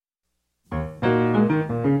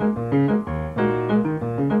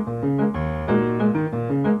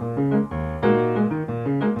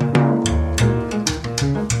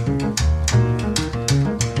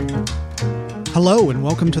and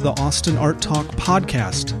welcome to the Austin Art Talk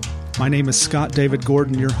podcast. My name is Scott David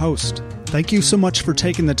Gordon, your host. Thank you so much for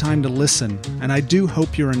taking the time to listen, and I do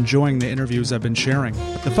hope you're enjoying the interviews I've been sharing.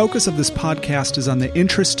 The focus of this podcast is on the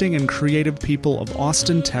interesting and creative people of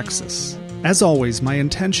Austin, Texas. As always, my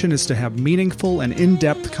intention is to have meaningful and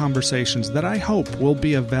in-depth conversations that I hope will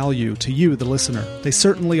be of value to you, the listener. They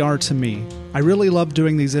certainly are to me. I really love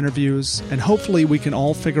doing these interviews, and hopefully we can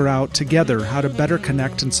all figure out together how to better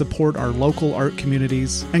connect and support our local art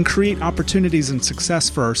communities and create opportunities and success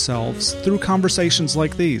for ourselves through conversations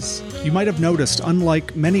like these. You might have noticed,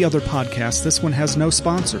 unlike many other podcasts, this one has no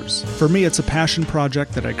sponsors. For me, it's a passion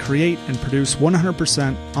project that I create and produce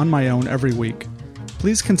 100% on my own every week.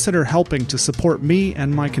 Please consider helping to support me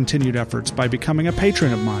and my continued efforts by becoming a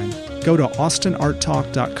patron of mine. Go to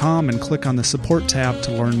austinarttalk.com and click on the support tab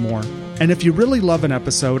to learn more. And if you really love an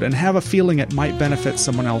episode and have a feeling it might benefit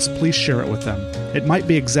someone else, please share it with them. It might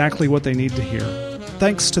be exactly what they need to hear.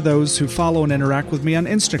 Thanks to those who follow and interact with me on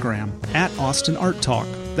Instagram,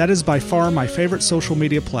 @AustinArtTalk. That is by far my favorite social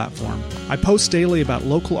media platform. I post daily about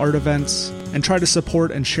local art events and try to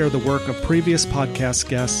support and share the work of previous podcast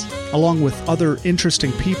guests, along with other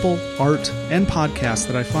interesting people, art, and podcasts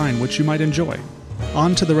that I find which you might enjoy.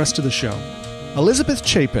 On to the rest of the show. Elizabeth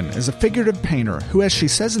Chapin is a figurative painter who, as she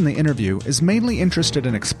says in the interview, is mainly interested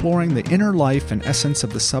in exploring the inner life and essence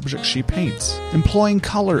of the subject she paints, employing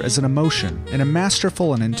color as an emotion in a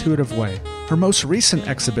masterful and intuitive way. Her most recent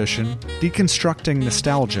exhibition, Deconstructing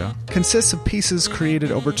Nostalgia, consists of pieces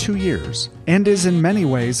created over 2 years and is in many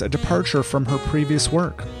ways a departure from her previous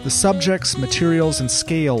work. The subjects, materials, and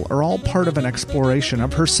scale are all part of an exploration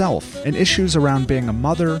of herself and issues around being a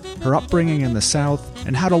mother, her upbringing in the South,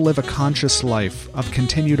 and how to live a conscious life of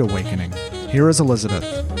continued awakening. Here is Elizabeth.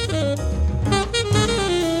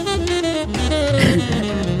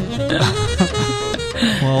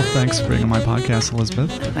 Well, thanks for being on my podcast,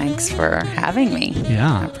 Elizabeth. Thanks for having me.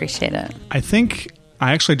 Yeah. I appreciate it. I think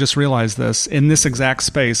I actually just realized this. In this exact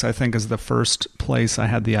space, I think, is the first place I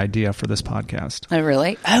had the idea for this podcast. Oh,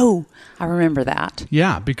 really? Oh, I remember that.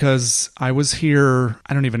 Yeah, because I was here,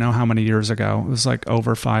 I don't even know how many years ago. It was like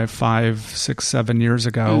over 5, 6, 7 years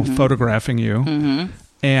ago, photographing you. Mm-hmm.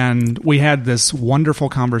 And we had this wonderful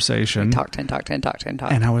conversation. We talked. And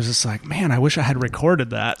I was just like, man, I wish I had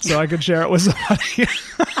recorded that so I could share it with somebody.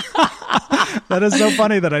 That is so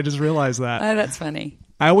funny that I just realized that. Oh, that's funny.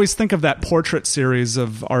 I always think of that portrait series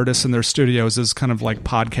of artists in their studios as kind of like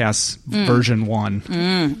podcast version 1.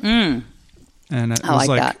 And it was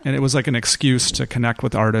like that. And it was like an excuse to connect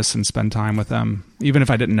with artists and spend time with them. Even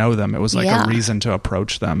if I didn't know them, it was like a reason to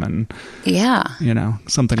approach them and, you know,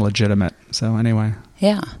 something legitimate. So anyway.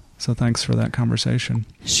 Yeah. So thanks for that conversation.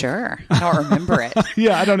 Sure. I don't remember it.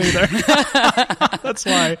 Yeah, I don't either. That's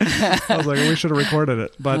why I was like, we should have recorded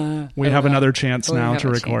it. But we have another chance now to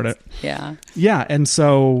record it. Yeah. Yeah. And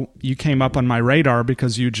so you came up on my radar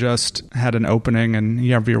because you just had an opening and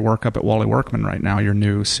you have your work up at Wally Workman right now, your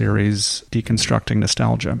new series, Deconstructing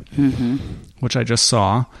Nostalgia, which I just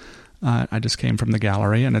saw. I just came from the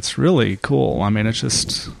gallery, and it's really cool. I mean, it's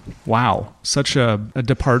just, wow, such a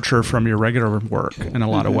departure from your regular work in a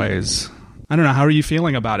lot of ways. I don't know, how are you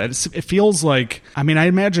feeling about it? It feels like, I mean, I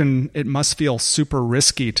imagine it must feel super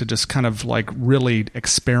risky to just kind of like really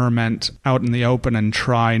experiment out in the open and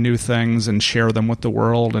try new things and share them with the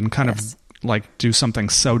world and kind of like do something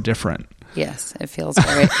so different. Yes, it feels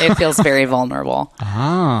very vulnerable.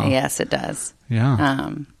 Ah. Yes, it does. Yeah.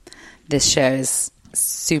 This shows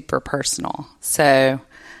super personal. So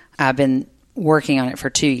I've been working on it for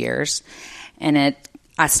 2 years, and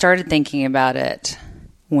I started thinking about it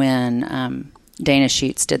when Dana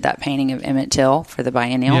Schutz did that painting of Emmett Till for the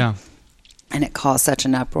biennial, and it caused such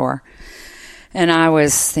an uproar. And I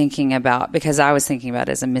was thinking about it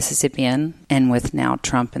as a Mississippian, and with now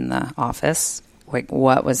Trump in the office, like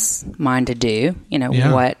what was mine to do, you know,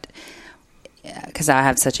 because I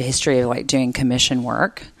have such a history of like doing commission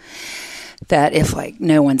work, that if like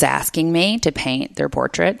no one's asking me to paint their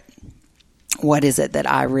portrait, what is it that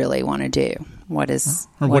I really want to do? What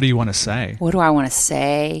do you want to say? What do I want to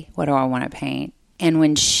say? What do I want to paint? And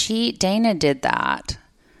when Dana did that,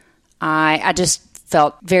 I just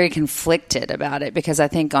felt very conflicted about it, because I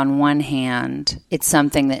think on one hand, it's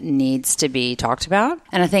something that needs to be talked about.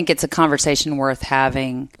 And I think it's a conversation worth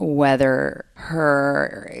having, whether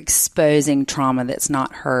her exposing trauma that's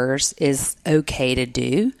not hers is okay to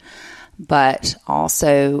do. But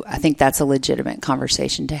also, I think that's a legitimate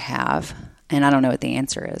conversation to have. And I don't know what the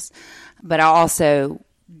answer is. But I also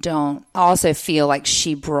feel like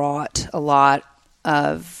she brought a lot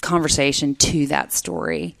of conversation to that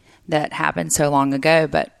story that happened so long ago.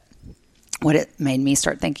 But what it made me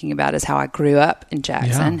start thinking about is how I grew up in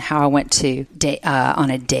Jackson, how I went to on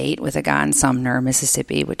a date with a guy in Sumner,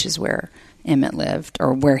 Mississippi, which is where Emmett lived,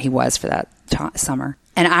 or where he was for that summer.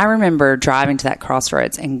 And I remember driving to that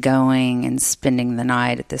crossroads and going and spending the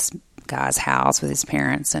night at this guy's house with his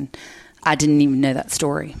parents, and I didn't even know that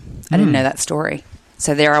story. I didn't know that story.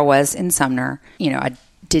 So there I was in Sumner. I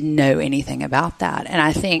didn't know anything about that. And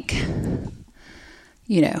I think,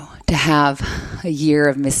 to have a year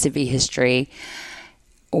of Mississippi history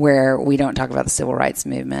where we don't talk about the civil rights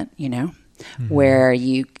movement, where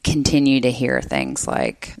you continue to hear things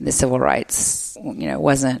like the civil rights,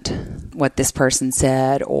 wasn't what this person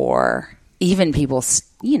said, or even people,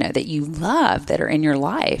 that you love that are in your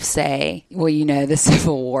life say, well, the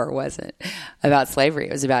Civil War wasn't about slavery.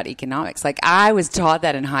 It was about economics. Like, I was taught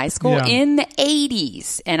that in high school in the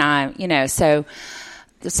 80s. And so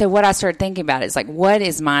what I started thinking about is like, what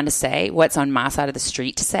is mine to say? What's on my side of the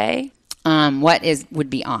street to say? What would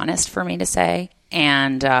be honest for me to say?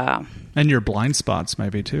 And your blind spots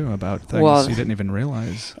maybe too about things you didn't even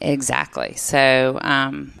realize. Exactly. So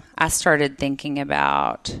I started thinking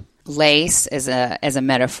about lace as a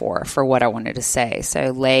metaphor for what I wanted to say.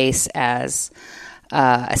 So lace as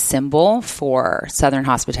a symbol for Southern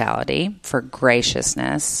hospitality, for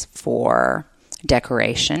graciousness, for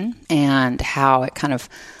decoration, and how it kind of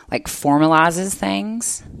like formalizes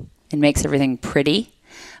things and makes everything pretty,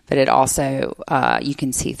 but it also, you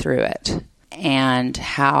can see through it, and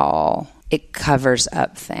how it covers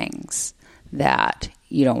up things that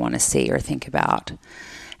you don't want to see or think about.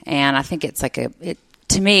 And I think it's like it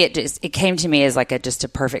came to me as like just a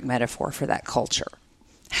perfect metaphor for that culture,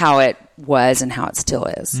 how it was and how it still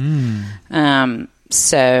is. You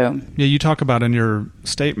talk about in your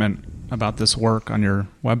statement about this work on your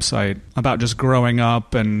website about just growing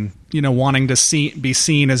up and wanting to be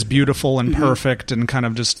seen as beautiful and perfect, and kind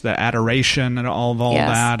of just the adoration and all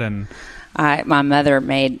that. And my mother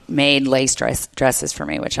made lace dresses for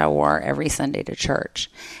me, which I wore every Sunday to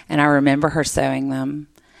church, and I remember her sewing them,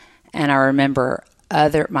 and I remember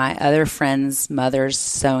my other friends' mothers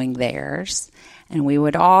sewing theirs, and we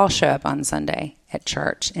would all show up on Sunday at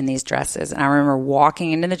church in these dresses. And I remember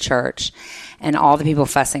walking into the church and all the people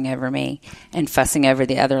fussing over me and fussing over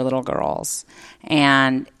the other little girls.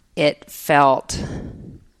 And it felt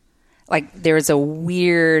like there was a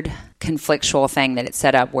weird conflictual thing that it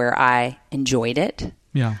set up where I enjoyed it.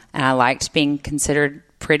 Yeah. And I liked being considered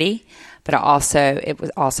pretty, but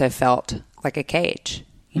it also felt like a cage,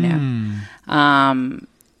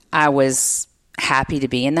 I was happy to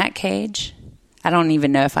be in that cage. I don't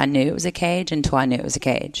even know if I knew it was a cage until I knew it was a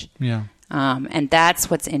cage. Yeah. And that's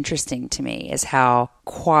what's interesting to me, is how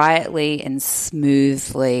quietly and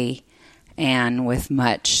smoothly and with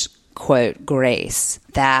much, quote, grace,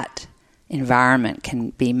 that environment can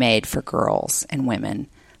be made for girls and women,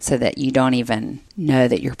 so that you don't even know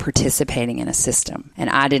that you're participating in a system. And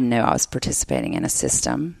I didn't know I was participating in a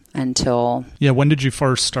system until... Yeah, when did you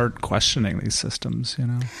first start questioning these systems,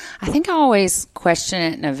 I think I always question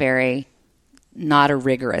it in a very... not a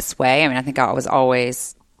rigorous way. I mean, I think I was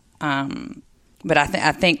always, but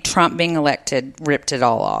I think Trump being elected ripped it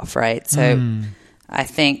all off, right? So I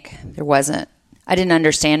think I didn't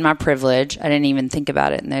understand my privilege. I didn't even think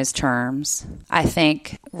about it in those terms. I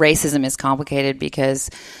think racism is complicated because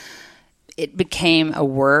it became a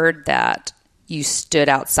word that you stood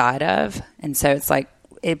outside of. And so it's like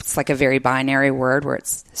a very binary word where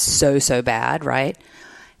it's so bad, right?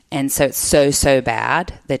 And so it's so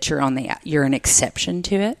bad that you're an exception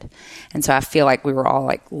to it. And so I feel like we were all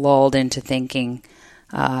like lulled into thinking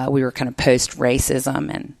we were kind of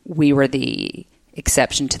post-racism, and we were the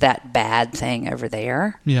exception to that bad thing over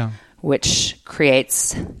there. Yeah. Which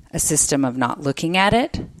creates a system of not looking at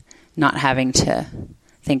it, not having to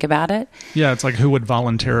think about it. Yeah, it's like, who would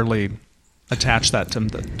voluntarily attach that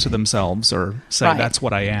to themselves or say that's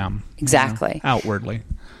what I am. Exactly. Outwardly.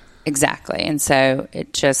 Exactly. And so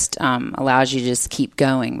it just allows you to just keep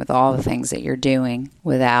going with all the things that you're doing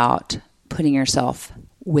without putting yourself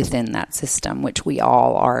within that system, which we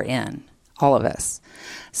all are in, all of us.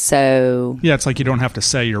 So... yeah, it's like you don't have to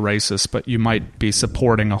say you're racist, but you might be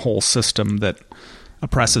supporting a whole system that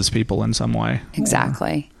oppresses people in some way.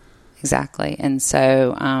 Exactly. Exactly. And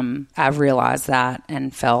so I've realized that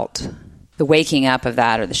and felt... the waking up of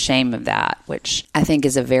that, or the shame of that, which I think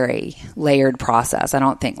is a very layered process. I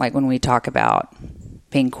don't think, like, when we talk about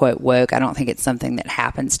being, quote, woke, I don't think it's something that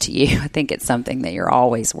happens to you. I think it's something that you're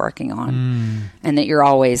always working on and that you're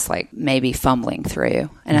always, like, maybe fumbling through.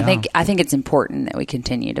 And I think it's important that we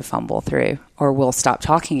continue to fumble through, or we'll stop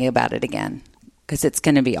talking about it again, because it's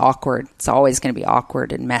going to be awkward. It's always going to be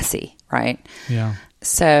awkward and messy, right? Yeah.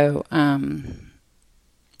 So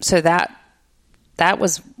that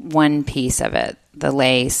was one piece of it, the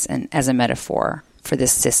lace, and as a metaphor for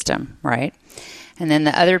this system, right? And then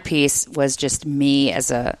the other piece was just me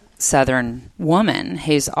as a Southern woman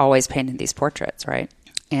who's always painted these portraits, right?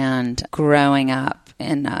 And growing up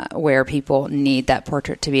in where people need that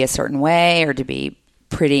portrait to be a certain way or to be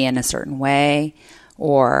pretty in a certain way,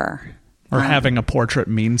 or having a portrait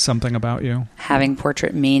mean something about you. Having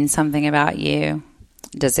portrait mean something about you.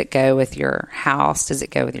 Does it go with your house? Does it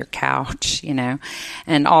go with your couch?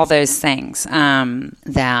 And all those things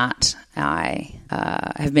that I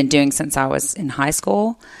have been doing since I was in high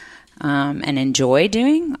school and enjoy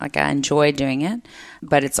doing. Like, I enjoy doing it,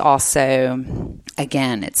 but it's also,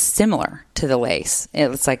 again, it's similar to the lace.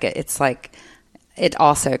 It's like it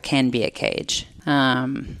also can be a cage.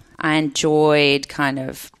 I enjoyed kind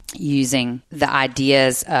of using the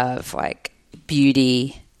ideas of like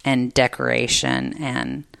beauty and decoration,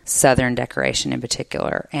 and Southern decoration in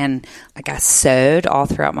particular. And like, I sewed all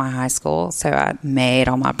throughout my high school. So I made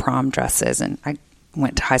all my prom dresses, and I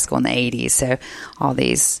went to high school in the 80s. So all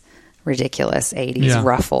these ridiculous 80s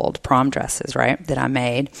ruffled prom dresses, right, that I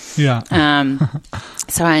made. Yeah.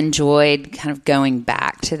 So I enjoyed kind of going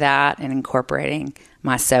back to that and incorporating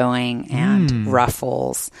my sewing and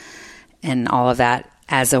ruffles and all of that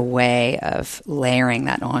as a way of layering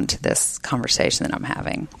that onto this conversation that I'm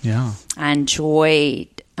having. Yeah. I enjoyed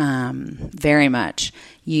very much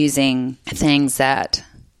using things that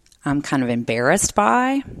I'm kind of embarrassed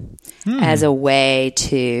by as a way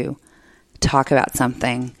to talk about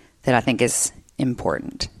something that I think is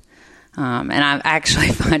important. And I'm actually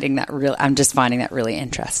finding that really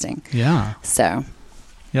interesting. Yeah. So...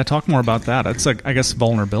 yeah, talk more about that. It's like, I guess,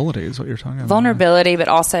 vulnerability is what you're talking about. Vulnerability, but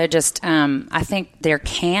also just, I think there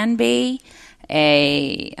can be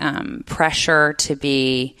a pressure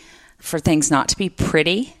for things not to be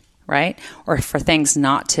pretty, right? Or for things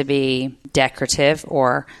not to be decorative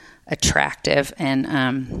or attractive.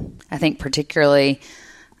 And I think particularly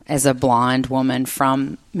as a blonde woman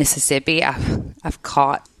from Mississippi, I've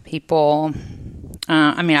caught people,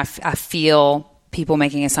 I feel people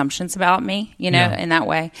making assumptions about me, in that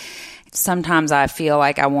way. Sometimes I feel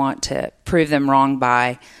like I want to prove them wrong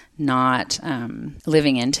by not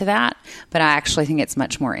living into that, but I actually think it's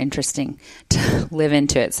much more interesting to live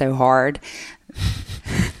into it so hard.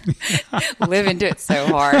 Live into it so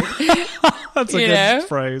hard. That's a good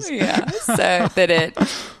phrase. Yeah. So that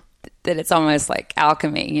it's almost like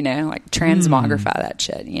alchemy, like transmogrify that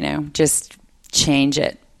shit, just change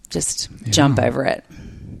it, just jump over it.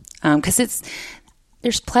 Because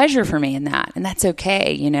there's pleasure for me in that, and that's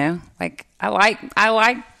okay, Like, I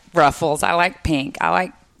like ruffles, I like pink, I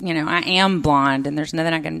like, I am blonde, and there's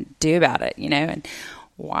nothing I can do about it, and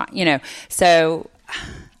why, so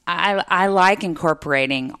I like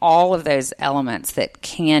incorporating all of those elements that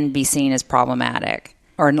can be seen as problematic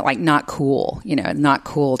or like not cool, not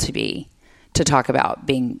cool to talk about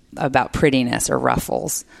being about prettiness or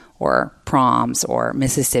ruffles or proms or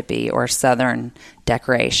Mississippi or Southern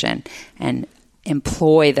decoration, and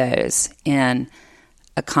employ those in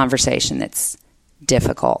a conversation that's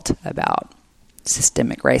difficult about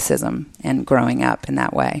systemic racism and growing up in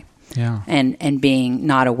that way. Yeah. And being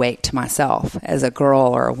not awake to myself as a girl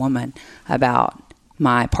or a woman about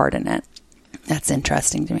my part in it. That's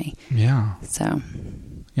interesting to me. Yeah. So.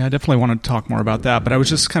 Yeah, I definitely want to talk more about that, but I was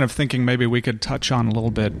just kind of thinking maybe we could touch on a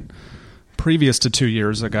little bit previous to 2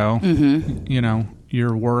 years ago. Mm-hmm.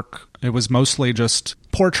 Your work, it was mostly just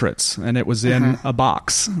portraits, and it was in a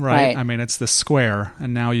box, right? I mean, it's this square,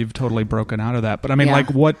 and now you've totally broken out of that. But I mean, like,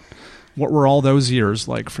 what were all those years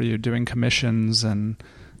like for you doing commissions? And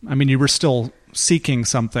I mean, you were still seeking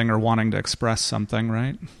something or wanting to express something,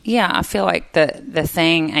 right? Yeah, I feel like the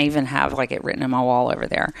thing, I even have like it written on my wall over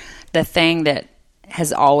there, the thing that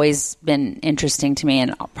has always been interesting to me,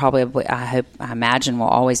 and probably I imagine will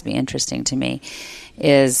always be interesting to me,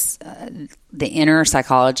 is the inner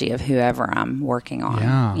psychology of whoever I'm working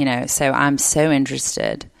on. Yeah. So I'm so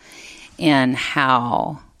interested in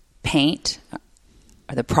how paint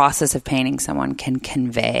or the process of painting someone can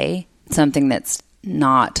convey something that's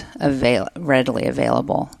not readily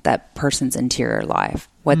available, that person's interior life,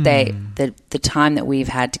 what the time that we've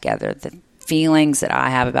had together, the feelings that I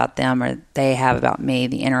have about them or they have about me,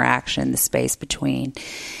 the interaction, the space between,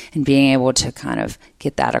 and being able to kind of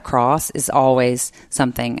get that across is always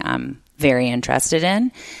something I'm very interested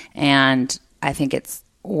in. And I think it's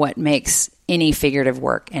what makes any figurative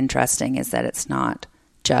work interesting is that it's not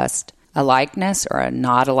just a likeness or a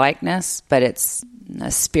not a likeness, but it's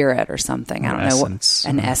a spirit or something. I don't know what,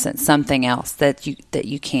 an essence, something else that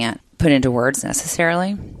you can't put into words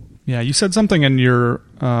necessarily. Yeah, you said something in your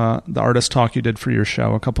the artist talk you did for your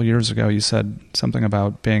show a couple years ago. You said something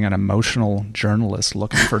about being an emotional journalist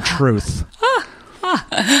looking for truth.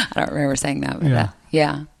 I don't remember saying that. But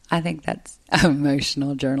yeah, I think that's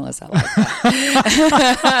emotional journalist. I like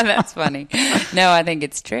that. That's funny. No, I think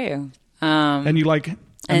it's true. And you like,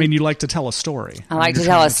 I mean, you like to tell a story. I like to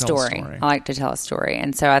tell a story. I like to tell a story.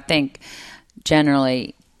 And so I think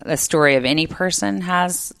generally the story of any person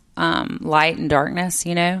has light and darkness,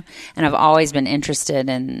 you know, and I've always been interested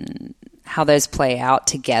in how those play out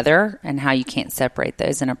together and how you can't separate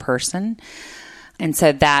those in a person. And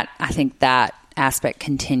so that, I think that aspect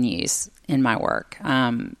continues in my work.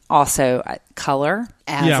 Also color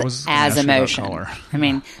as emotion. Color. I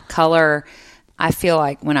mean, color, I feel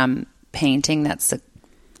like when I'm painting, that's the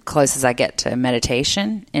closest I get to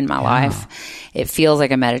meditation in my life. It feels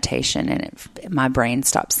like a meditation, and my brain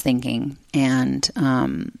stops thinking.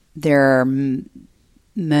 And there are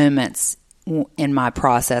moments in my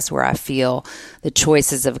process where I feel the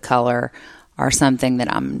choices of color are something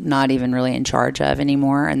that I'm not even really in charge of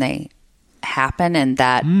anymore, and they happen, and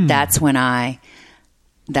that's when I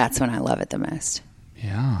love it the most.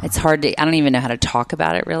 Yeah. It's hard to, I don't even know how to talk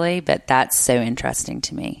about it really, but that's so interesting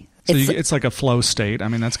to me. So it's like a flow state. I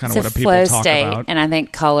mean, that's kind of what people talk about. And I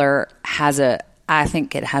think color has I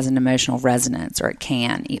think it has an emotional resonance, or it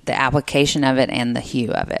can, the application of it and the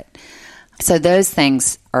hue of it. So those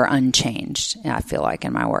things are unchanged, I feel like,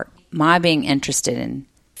 in my work. My being interested in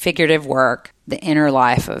figurative work, the inner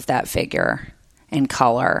life of that figure, and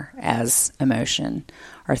color as emotion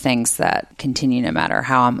are things that continue no matter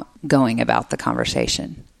how I'm going about the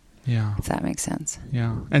conversation. Yeah. If that makes sense.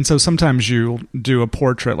 Yeah. And so sometimes you do a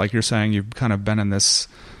portrait, like you're saying, you've kind of been in this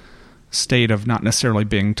state of not necessarily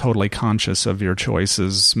being totally conscious of your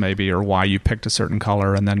choices, maybe, or why you picked a certain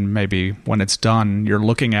color. And then maybe when it's done, you're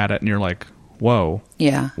looking at it and you're like, whoa.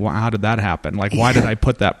 Yeah. How did that happen? Like, why did I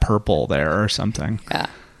put that purple there or something? Yeah.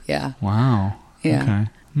 Yeah. Wow. Yeah. Okay.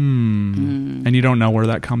 And you don't know where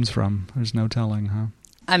that comes from. There's no telling, huh?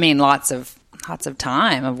 I mean, lots of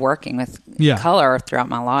time of working with color throughout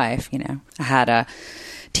my life. You know, I had a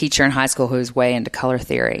teacher in high school who was way into color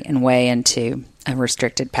theory and way into a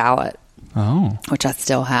restricted palette. Oh, which I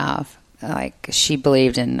still have. Like, she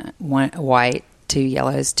believed in one white, 2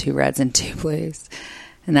 yellows, 2 reds, and 2 blues,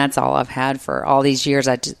 and that's all I've had for all these years.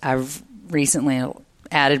 I've recently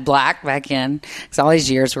added black back in, because all these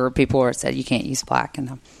years where people said you can't use black,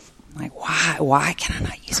 and I'm like, why can I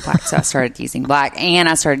not use black? So I started using black, and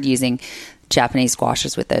I started using Japanese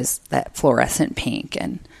gouaches with that fluorescent pink,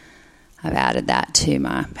 and I've added that to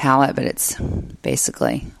my palette, but it's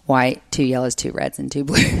basically white, 2 yellows, 2 reds, and 2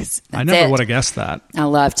 blues. I never would have guessed that. I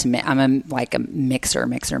love to I'm like a mixer.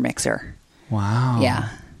 Wow. Yeah.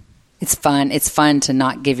 It's fun. It's fun to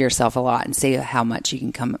not give yourself a lot and see how much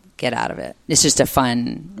you can get out of it. It's just a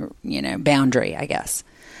fun, boundary, I guess.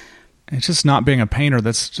 It's just not being a painter.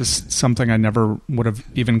 That's just something I never would have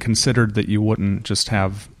even considered, that you wouldn't just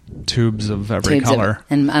have tubes of every color.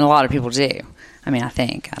 And a lot of people do. I mean, I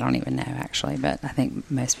don't even know actually, but I think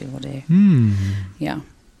most people do. Yeah.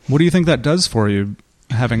 What do you think that does for you,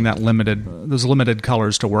 having those limited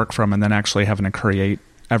colors to work from, and then actually having to create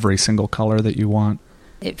every single color that you want?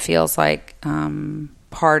 It feels like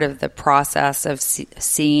part of the process of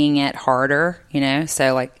seeing it harder,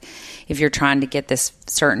 So like, if you're trying to get this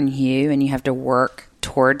certain hue and you have to work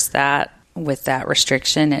towards that with that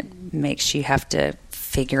restriction, it makes you have to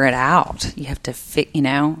figure it out. You have to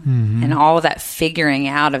and all of that figuring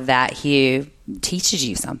out of that hue teaches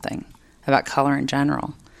you something about color in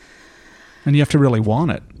general. And you have to really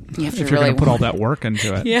want it. If you're going to put all that work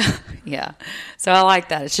into it. Yeah. So I like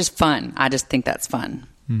that. It's just fun. I just think that's fun.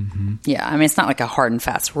 Mm-hmm. Yeah. I mean, it's not like a hard and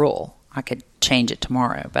fast rule. I could change it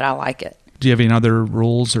tomorrow, but I like it. Do you have any other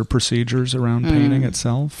rules or procedures around painting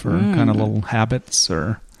itself, or kind of little habits,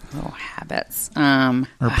 or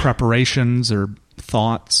preparations, or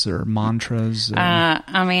thoughts, or mantras?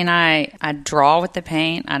 I mean, I draw with the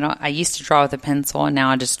paint. I used to draw with a pencil, and now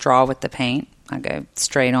I just draw with the paint. I go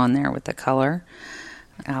straight on there with the color.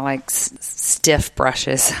 I like stiff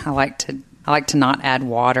brushes. I like to not add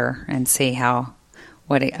water and see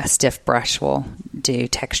what a stiff brush will do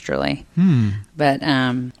texturally. But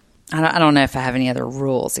I don't know if I have any other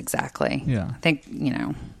rules exactly. Yeah. I think,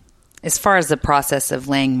 as far as the process of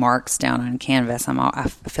laying marks down on canvas, I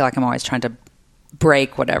feel like I'm always trying to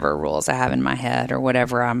break whatever rules I have in my head, or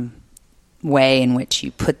whatever way in which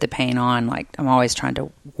you put the paint on. Like, I'm always trying to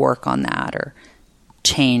work on that, or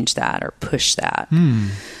change that, or push that.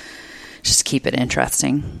 Just keep it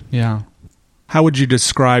interesting. Yeah. How would you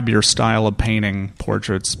describe your style of painting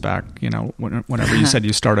portraits back, whenever you said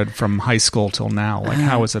you started from high school till now? Like,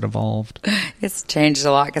 how has it evolved? It's changed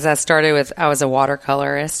a lot because I was a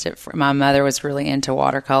watercolorist. My mother was really into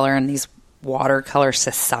watercolor and these watercolor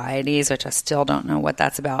societies, which I still don't know what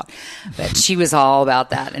that's about, but she was all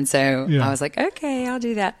about that. And so I was like, okay, I'll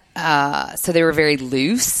do that. So they were very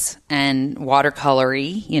loose and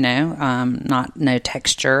watercolory, no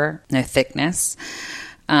texture, no thickness.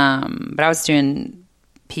 But I was doing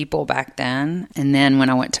people back then. And then when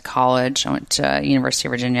I went to college, I went to University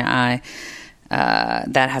of Virginia.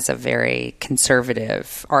 That has a very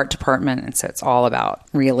conservative art department. And so it's all about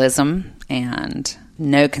realism and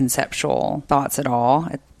no conceptual thoughts at all.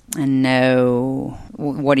 And no,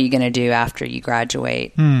 what are you going to do after you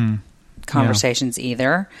graduate? Conversations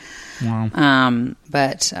either. Wow.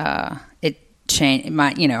 But it changed.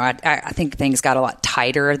 I think things got a lot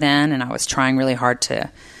tighter then, and I was trying really hard to,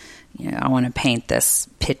 I want to paint this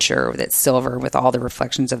picture that's silver with all the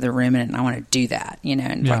reflections of the room in it, and I want to do that,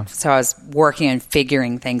 so I was working on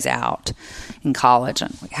figuring things out in college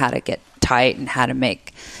and how to get tight and how to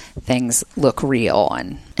make things look real,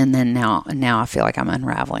 and then now I feel like I'm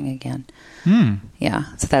unraveling again.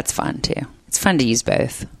 Yeah, so that's fun too. It's fun to use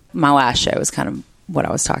both. My last show was kind of what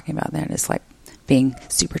I was talking about there. It's like being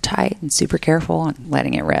super tight and super careful and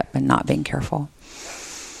letting it rip and not being careful.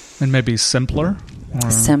 And maybe simpler?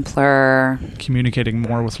 Simpler. Communicating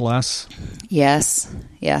more with less? Yes.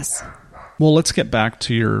 Well, let's get back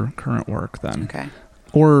to your current work then. Okay.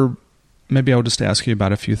 Or maybe I'll just ask you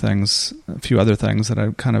about a few other things that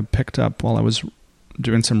I kind of picked up while I was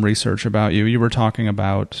doing some research about you. You were talking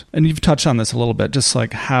about, and you've touched on this a little bit, just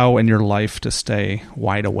like how in your life to stay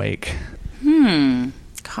wide awake.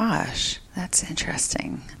 Gosh, that's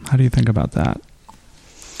interesting. How do you think about that?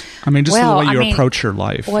 I mean, just the way you approach your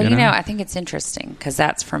life. Well, I think it's interesting because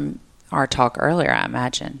that's from our talk earlier, I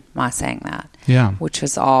imagine, my saying that. Yeah. Which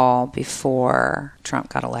was all before Trump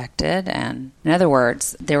got elected. And in other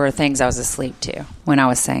words, there were things I was asleep to when I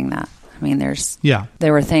was saying that. I mean,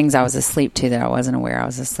 there were things I was asleep to that I wasn't aware I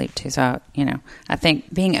was asleep to. So, I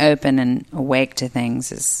think being open and awake to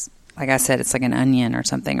things is, like I said, it's like an onion or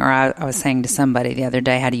something. Or I was saying to somebody the other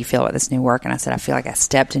day, how do you feel about this new work? And I said, I feel like I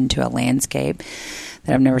stepped into a landscape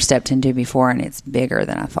that I've never stepped into before, and it's bigger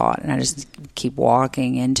than I thought. And I just keep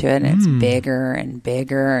walking into it, and it's bigger and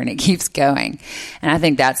bigger, and it keeps going. And I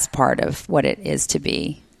think that's part of what it is to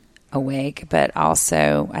be awake. But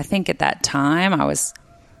also, I think at that time,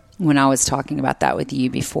 when I was talking about that with you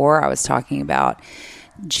before, I was talking about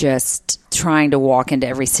just trying to walk into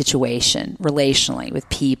every situation relationally with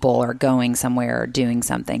people or going somewhere or doing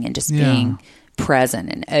something and just being present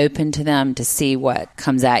and open to them to see what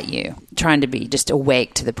comes at you. Trying to be just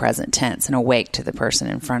awake to the present tense and awake to the person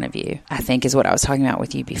in front of you, I think is what I was talking about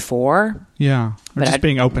with you before. Yeah. Or just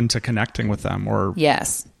being open to connecting with them or...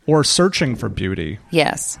 Yes. Or searching for beauty.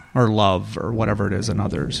 Yes. Or love or whatever it is in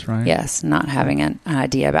others, right? Yes. Not having an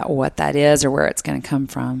idea about what that is or where it's going to come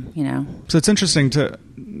from, So it's interesting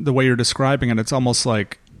the way you're describing it. It's almost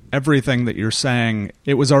like everything that you're saying,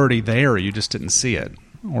 it was already there. You just didn't see it.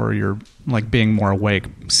 Or you're like being more awake,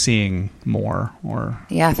 seeing more, or...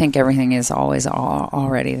 Yeah, I think everything is always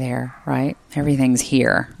already there, right? Everything's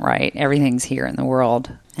here, right? Everything's here in the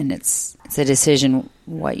world. And it's a decision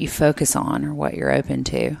what you focus on or what you're open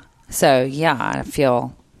to. So, yeah, I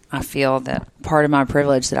feel that part of my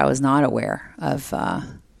privilege that I was not aware of...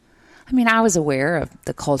 I was aware of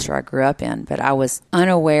the culture I grew up in, but I was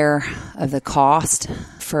unaware of the cost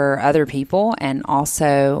for other people and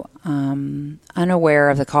also unaware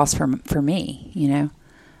of the cost for me,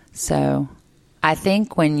 So I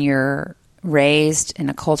think when you're raised in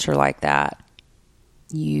a culture like that,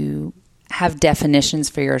 you have definitions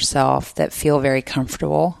for yourself that feel very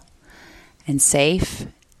comfortable and safe,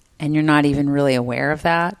 and you're not even really aware of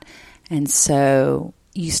that. And so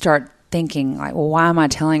you start thinking like, well, why am I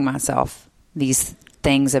telling myself these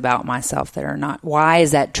things about myself that are not? Why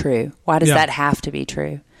is that true? Why does that have to be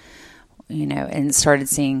true? And it started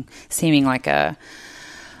seeming like an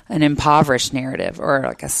impoverished narrative or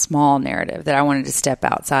like a small narrative that I wanted to step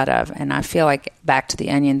outside of. And I feel like, back to the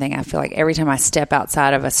onion thing, I feel like every time I step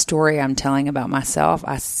outside of a story I'm telling about myself,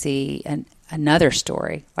 I see another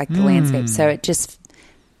story, like the landscape. So it just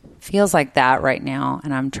feels like that right now,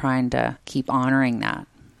 and I'm trying to keep honoring that.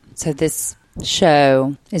 So this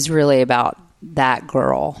show is really about that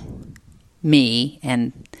girl, me,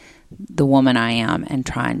 and the woman I am, and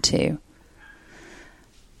trying to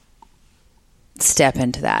step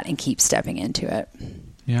into that and keep stepping into it.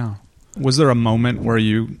 Yeah. Was there a moment where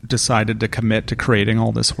you decided to commit to creating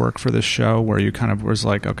all this work for this show, where you kind of was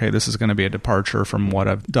like, okay, this is going to be a departure from what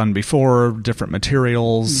I've done before, different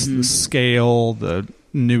materials, the scale, the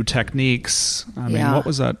new techniques? I mean, what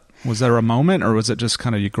was that? Was there a moment, or was it just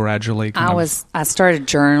kind of you gradually I started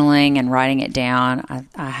journaling and writing it down.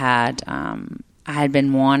 I had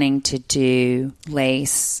been wanting to do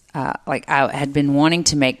lace, I had been wanting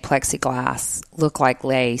to make plexiglass look like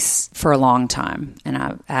lace for a long time, and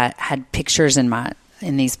I had pictures in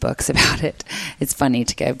these books about it. It's funny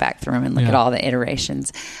to go back through them and look at all the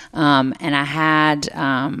iterations. And I had,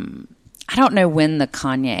 I don't know when the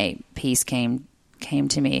Kanye piece came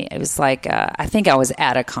to me. It was like, I think I was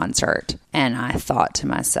at a concert, and I thought to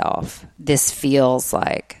myself, this feels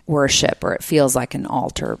like worship, or it feels like an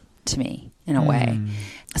altar to me in a way.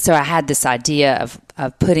 So I had this idea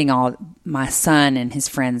of putting all my son and his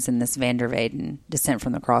friends in this Van der Weyden Descent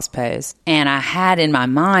from the Cross pose. And I had in my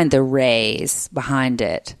mind the rays behind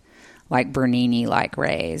it, like Bernini-like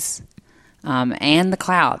rays, and the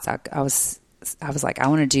clouds. I was like, I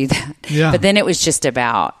want to do that. Yeah. But then it was just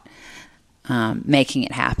about making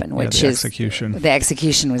it happen, which is execution. The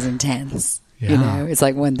execution was intense. Yeah. You know, it's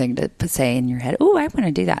like one thing to say in your head, "Oh, I want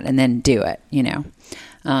to do that," and then do it. You know.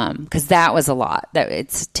 Because that was a lot. That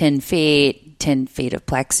it's 10 feet of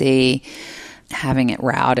plexi, having it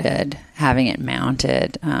routed, having it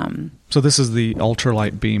mounted. So this is the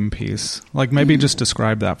ultralight beam piece. Like maybe just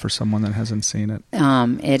describe that for someone that hasn't seen it.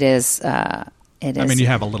 It is. I mean, you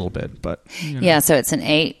have a little bit, but yeah. So it's an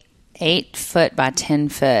 8 foot by 10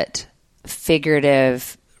 foot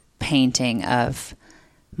figurative painting of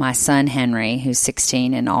my son Henry, who's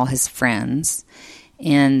 16, and all his friends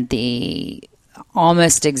in the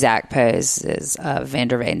almost exact poses of Van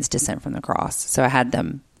der Weyden's Descent from the Cross. So I had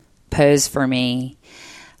them pose for me.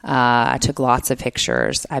 I took lots of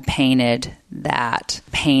pictures. I painted that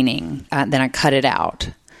painting. Then I cut it out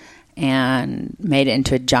and made it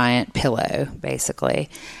into a giant pillow, basically.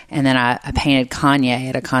 And then I painted Kanye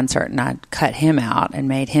at a concert, and I cut him out and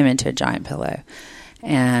made him into a giant pillow.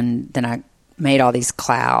 And then I made all these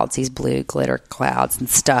clouds, these blue glitter clouds, and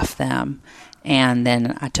stuffed them. And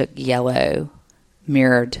then I took yellow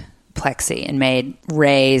mirrored plexi and made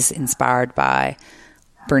rays inspired by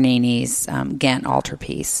Bernini's Ghent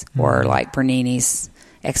altarpiece, or like Bernini's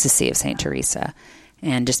Ecstasy of St. Teresa,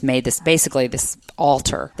 and just made this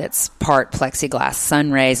altar that's part plexiglass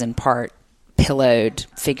sun rays and part pillowed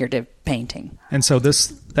figurative painting. And so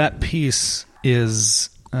that piece is,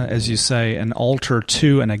 as you say, an altar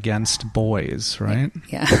to and against boys, right?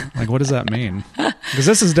 Yeah. Like, what does that mean? Because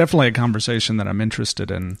this is definitely a conversation that I'm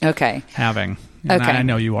interested in having. And I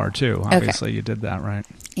know you are too. Obviously, you did that, right?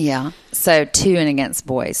 Yeah. So to and against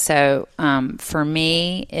boys. So for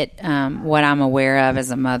me, what I'm aware of as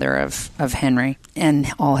a mother of Henry and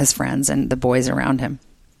all his friends and the boys around him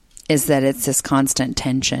is that it's this constant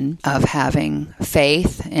tension of having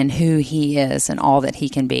faith in who he is and all that he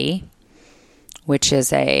can be, which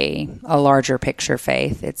is a larger picture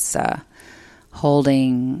faith. It's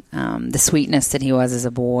holding the sweetness that he was as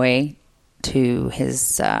a boy to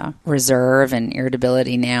his reserve and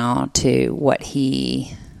irritability now to what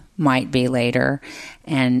he might be later,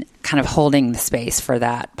 and kind of holding the space for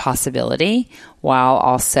that possibility while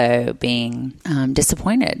also being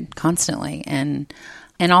disappointed constantly, and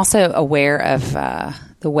also aware of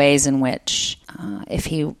the ways in which if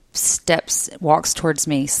he walks towards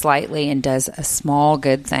me slightly and does a small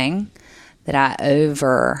good thing, that I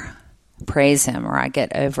over praise him or I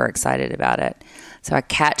get over excited about it. So I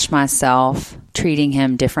catch myself treating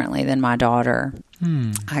him differently than my daughter.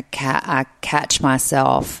 I catch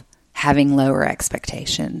myself having lower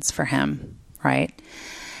expectations for him, right?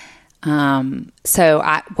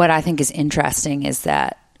 So what I think is interesting is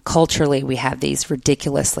that culturally we have these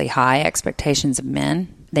ridiculously high expectations of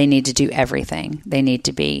men. They need to do everything. They need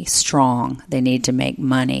to be strong. They need to make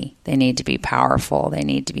money. They need to be powerful. They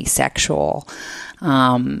need to be sexual.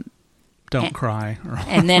 Don't cry.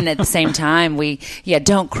 And then at the same time,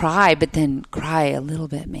 don't cry, but then cry a little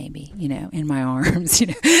bit maybe, in my arms,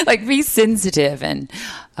 like be sensitive and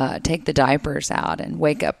take the diapers out and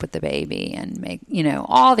wake up with the baby and make,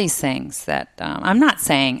 all these things that I'm not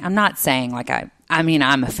saying like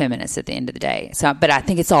I'm a feminist at the end of the day. So, but I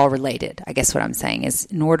think it's all related. I guess what I'm saying is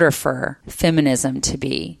in order for feminism to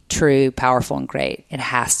be true, powerful, and great, it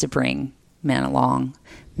has to bring men along.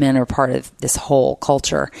 Men are part of this whole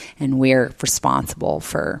culture, and we're responsible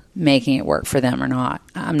for making it work for them or not.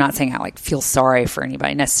 I'm not saying I feel sorry for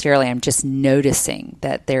anybody necessarily. I'm just noticing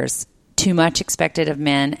that there's too much expected of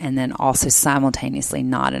men, and then also simultaneously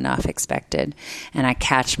not enough expected. And I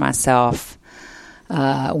catch myself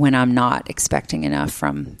when I'm not expecting enough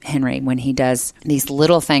from Henry, when he does these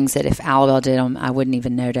little things that if Alabelle did them, I wouldn't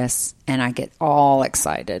even notice, and I get all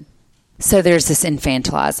excited. So there's this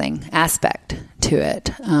infantilizing aspect to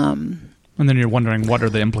it. And then you're wondering, what are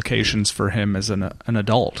the implications for him as an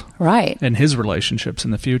adult? Right. And his relationships in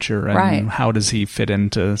the future. And right. How does he fit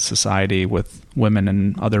into society with women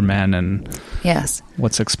and other men, and yes,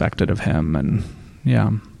 what's expected of him? And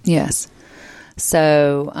yeah. Yes.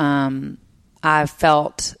 So I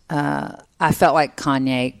felt like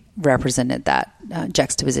Kanye represented that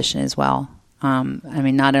juxtaposition as well. I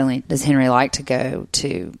mean, not only does Henry like to go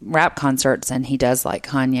to rap concerts, and he does like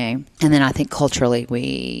Kanye, and then I think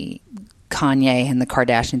culturally Kanye and the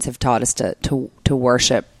Kardashians have taught us to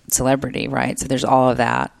worship celebrity, right? So there's all of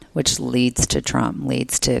that, which leads to Trump,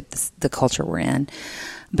 leads to the culture we're in.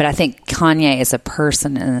 But I think Kanye as a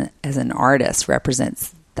person and as an artist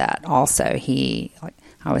represents that also. He, like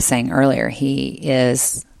I was saying earlier, he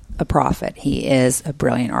is a prophet. He is a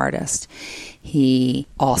brilliant artist. He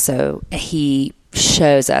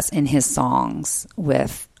shows us in his songs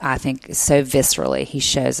with, I think, so viscerally, he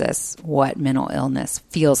shows us what mental illness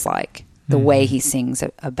feels like. The way he sings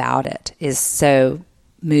about it is so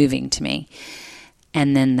moving to me.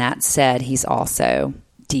 And then that said, he's also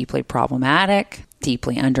deeply problematic,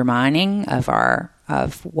 deeply undermining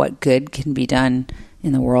of what good can be done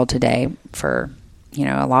in the world today for,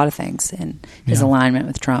 a lot of things. And his alignment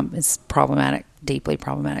with Trump is problematic, deeply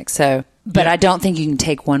problematic. So, but I don't think you can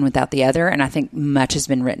take one without the other. And I think much has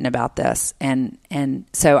been written about this. And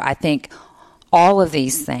so I think all of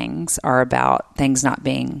these things are about things not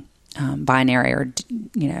being binary or,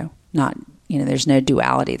 not, there's no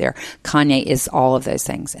duality there. Kanye is all of those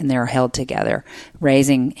things, and they're held together.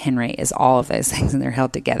 Raising Henry is all of those things, and they're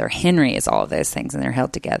held together. Henry is all of those things, and they're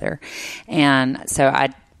held together. And so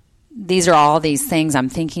these are all these things I'm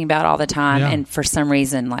thinking about all the time. Yeah. And for some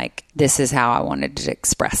reason, like, this is how I wanted to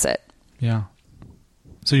express it. Yeah.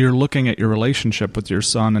 So you're looking at your relationship with your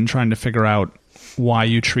son and trying to figure out why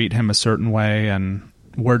you treat him a certain way, and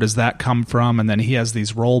where does that come from? And then he has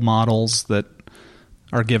these role models that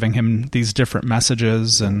are giving him these different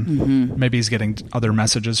messages, and maybe he's getting other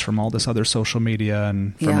messages from all this other social media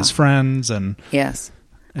and from his friends. And yes,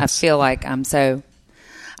 I feel like I'm so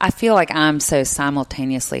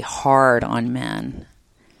simultaneously hard on men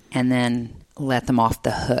and then let them off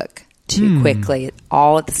the hook too quickly,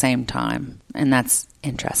 all at the same time. And that's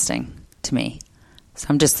interesting to me. So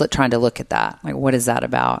I'm just trying to look at that. Like, what is that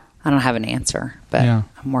about? I don't have an answer, but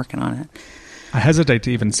I'm working on it. I hesitate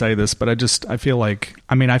to even say this, but I feel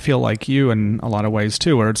like you in a lot of ways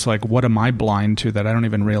too, where it's like, what am I blind to that I don't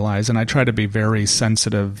even realize? And I try to be very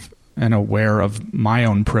sensitive and aware of my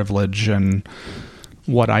own privilege and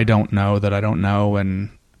what I don't know that I don't know. And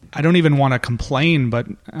I don't even want to complain, but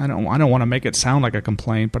I don't want to make it sound like a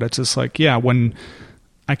complaint, but it's just like, when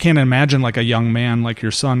I can't imagine like a young man like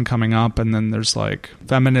your son coming up, and then there's like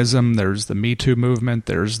feminism, there's the Me Too movement,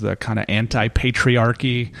 there's the kind of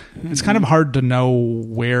anti-patriarchy. It's kind of hard to know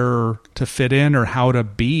where to fit in or how to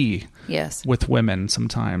be with women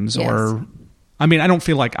sometimes. Yes. Or, I mean, I don't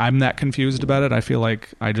feel like I'm that confused about it. I feel like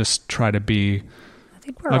I just try to be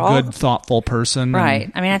good, thoughtful person. Right.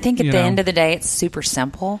 And, I mean, I think at the end of the day, it's super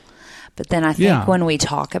simple. But then I think when we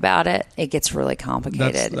talk about it, it gets really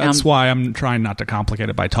complicated. That's why I'm trying not to complicate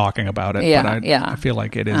it by talking about it. Yeah, but I feel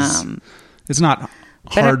like it is. It's not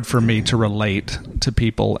hard for me to relate to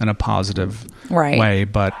people in a positive way,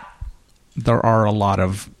 but there are a lot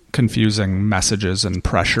of confusing messages and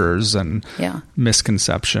pressures and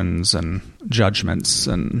misconceptions and judgments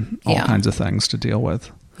and all kinds of things to deal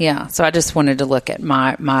with. Yeah. So I just wanted to look at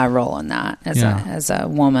my role in that as a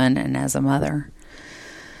woman and as a mother.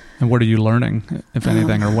 And what are you learning, if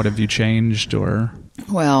anything, or what have you changed? Or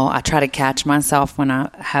well, I try to catch myself when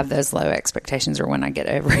I have those low expectations or when I get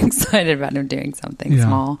overexcited about him doing something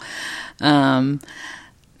small.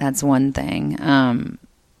 That's one thing.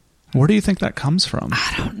 Where do you think that comes from?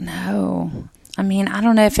 I don't know. I mean, I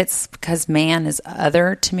don't know if it's because man is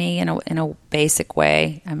other to me in a basic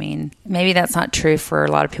way. I mean, maybe that's not true for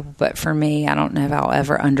a lot of people, but for me, I don't know if I'll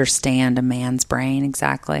ever understand a man's brain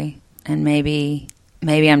exactly. And maybe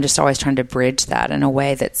I'm just always trying to bridge that in a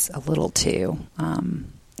way that's a little too,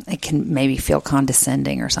 it can maybe feel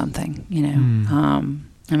condescending or something,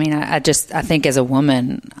 I mean, I think as a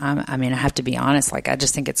woman, I have to be honest, like, I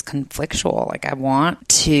just think it's conflictual. Like, I want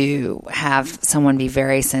to have someone be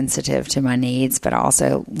very sensitive to my needs, but I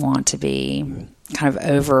also want to be kind of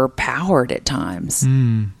overpowered at times,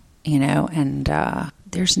 and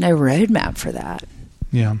there's no roadmap for that.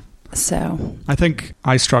 Yeah. So I think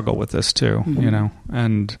I struggle with this too,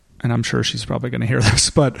 and and I'm sure she's probably going to hear this,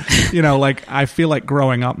 but, like, I feel like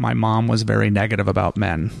growing up, my mom was very negative about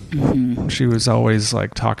men. Mm-hmm. She was always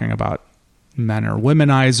like talking about men are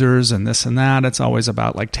womenizers and this and that. It's always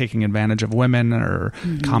about like taking advantage of women or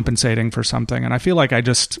compensating for something. And I feel like I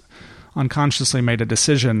just unconsciously made a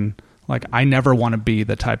decision, like, I never want to be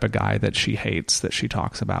the type of guy that she hates, that she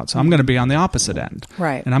talks about. So I'm going to be on the opposite end.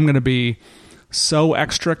 Right. And I'm going to be so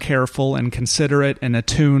extra careful and considerate and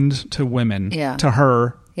attuned to women, to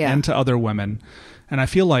her and to other women. And I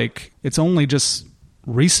feel like it's only just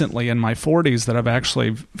recently in my 40s that I've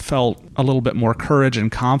actually felt a little bit more courage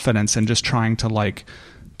and confidence in just trying to like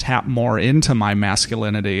tap more into my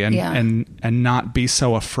masculinity and not be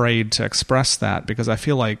so afraid to express that, because I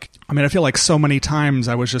feel like so many times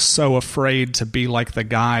I was just so afraid to be like the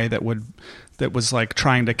guy that was like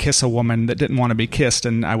trying to kiss a woman that didn't want to be kissed,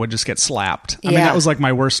 and I would just get slapped. I mean, that was like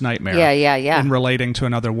my worst nightmare. In relating to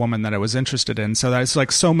another woman that I was interested in. So that's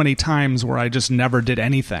like so many times where I just never did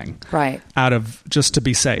anything. Right. Out of just to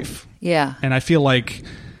be safe. Yeah. And I feel like,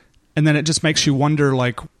 and then it just makes you wonder,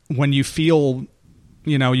 like, when you feel,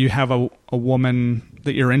 you have a woman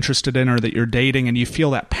that you're interested in or that you're dating, and you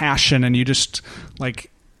feel that passion, and you just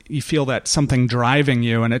like, you feel that something driving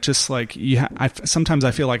you, and it just like sometimes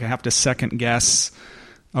I feel like I have to second guess.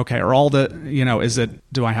 Okay, or all the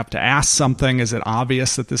do I have to ask something? Is it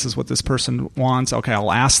obvious that this is what this person wants? Okay,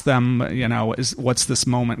 I'll ask them. What's this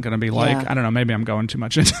moment going to be like? I don't know. Maybe I'm going too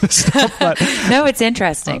much into this stuff, but no, it's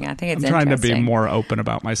interesting. I think it's. I'm trying to be more open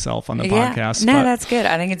about myself on the podcast. No, that's good.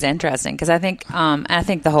 I think it's interesting because I think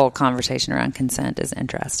the whole conversation around consent is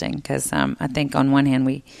interesting because I think on one hand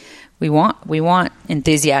we want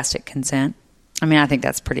enthusiastic consent. I mean, I think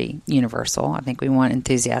that's pretty universal. I think we want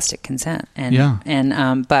enthusiastic consent,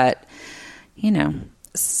 but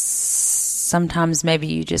sometimes maybe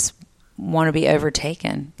you just want to be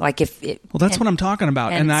overtaken. Like that's what I'm talking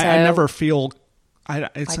about, and I never feel.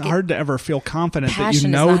 It's like hard to ever feel confident that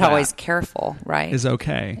passion is not always careful, right? Is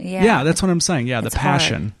okay. Yeah, that's what I'm saying. Yeah, the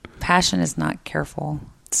passion. Hard. Passion is not careful.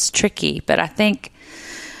 It's tricky, but I think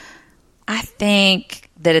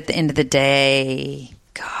that at the end of the day,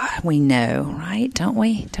 God, we know, right? Don't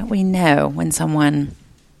we? Don't we know when someone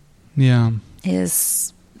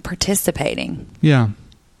is participating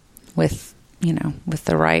with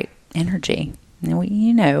the right energy?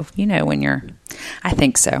 You know when you're, I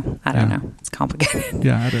think so. I don't know. It's complicated.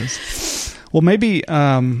 Yeah, it is. Well, maybe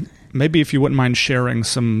if you wouldn't mind sharing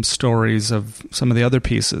some stories of some of the other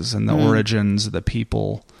pieces and the origins of the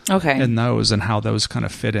people in those, and how those kind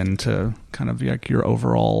of fit into kind of like your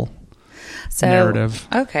overall narrative.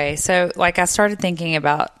 Okay. So like I started thinking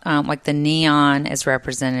about like the neon is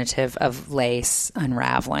representative of lace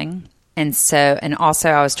unraveling. And also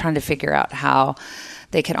I was trying to figure out how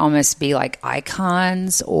they could almost be like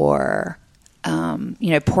icons or,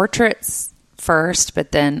 portraits first,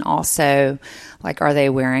 but then also like, are they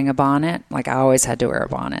wearing a bonnet? Like I always had to wear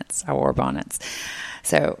bonnets. I wore bonnets.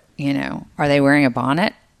 So, are they wearing a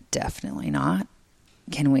bonnet? Definitely not.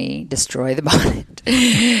 Can we destroy the bonnet?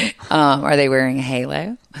 Are they wearing a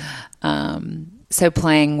halo? So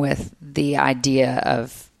playing with the idea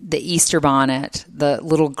of the Easter bonnet, the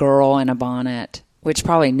little girl in a bonnet, which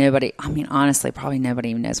probably nobody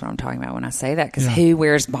even knows what I'm talking about when I say that, because who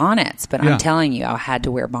wears bonnets? But I'm telling you, I had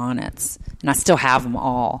to wear bonnets, and I still have them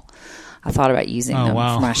all. I thought about using them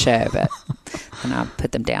for my show, but then I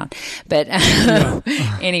put them down. But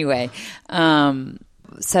anyway,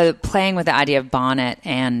 so playing with the idea of bonnet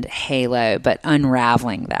and halo, but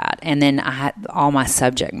unraveling that. And then I had all my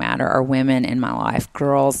subject matter are women in my life,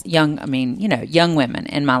 girls, young women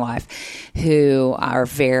in my life who are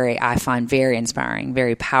I find very inspiring,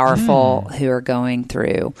 very powerful, who are going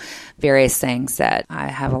through various things that I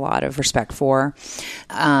have a lot of respect for.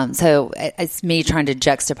 So it's me trying to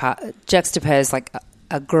juxtapose like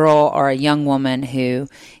a girl or a young woman who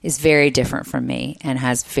is very different from me and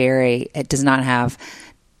it does not have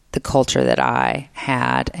the culture that I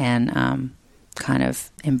had, and kind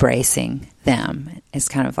of embracing them is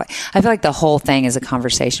kind of like, I feel like the whole thing is a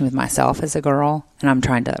conversation with myself as a girl, and I'm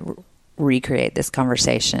trying to recreate this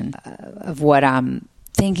conversation of what I'm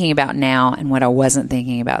thinking about now and what I wasn't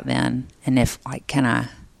thinking about then, and if like can I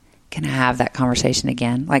have that conversation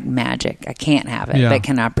again, like magic. I can't have it, but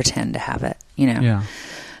can I pretend to have it?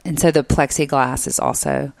 And so the plexiglass is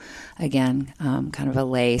also, again, kind of a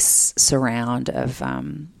lace surround of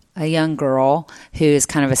a young girl who is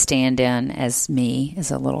kind of a stand-in as me,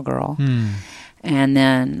 as a little girl. And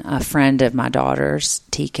then a friend of my daughter's,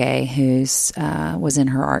 TK, who's was in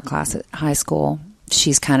her art class at high school.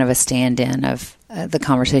 She's kind of a stand-in of the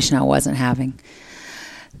conversation I wasn't having,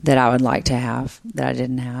 that I would like to have, that I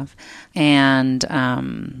didn't have. And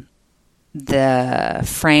the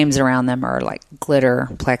frames around them are like glitter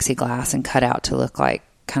plexiglass and cut out to look like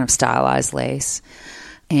kind of stylized lace.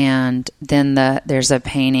 And then there's a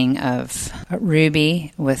painting of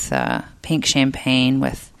Ruby with pink champagne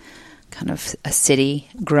with kind of a city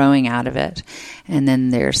growing out of it. And then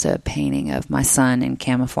there's a painting of my son in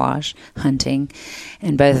camouflage hunting.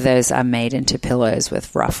 And both of those I made into pillows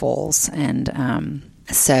with ruffles. And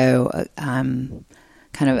so I'm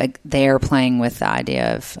kind of there playing with the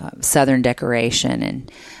idea of Southern decoration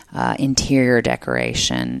and interior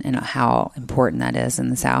decoration and how important that is in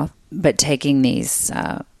the South. But taking these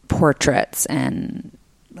portraits and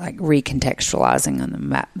like recontextualizing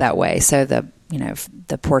them that way. So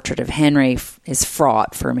the portrait of Henry is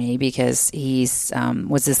fraught for me because he's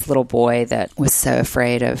was this little boy that was so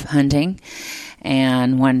afraid of hunting,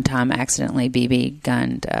 and one time accidentally BB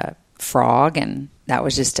gunned a frog, and that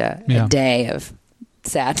was just a day of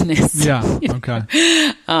sadness. Yeah. Okay.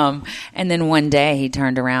 And then one day he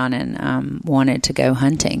turned around and wanted to go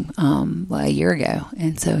hunting a year ago,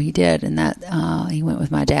 and so he did, and that he went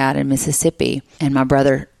with my dad in Mississippi, and my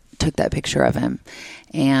brother took that picture of him.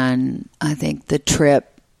 And I think the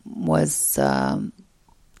trip was,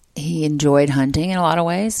 he enjoyed hunting in a lot of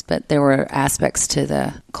ways, but there were aspects to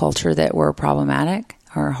the culture that were problematic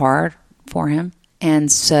or hard for him.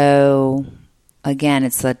 And so, again,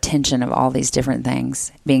 it's the tension of all these different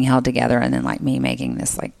things being held together, and then like me making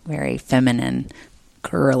this like very feminine,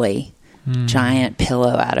 girly, giant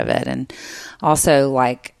pillow out of it. And also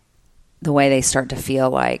like the way they start to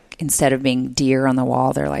feel like instead of being deer on the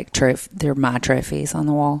wall, they're like they're my trophies on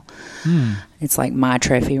the wall. It's like my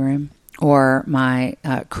trophy room. Or my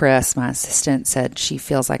Chris, my assistant, said she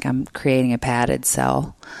feels like I'm creating a padded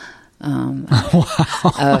cell of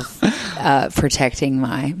protecting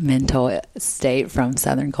my mental state from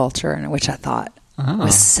Southern culture, and which I thought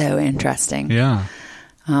was so interesting. Yeah.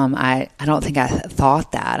 I don't think I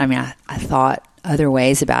thought that. I mean, I thought other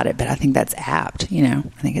ways about it, but I think that's apt. I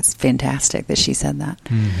think it's fantastic that she said that.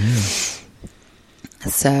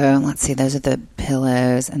 So let's see, those are the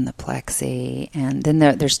pillows and the plexi, and then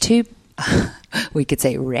there's two we could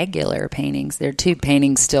say regular paintings. There are two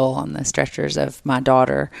paintings still on the stretchers of my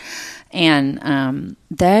daughter, and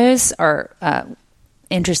those are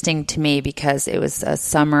interesting to me because it was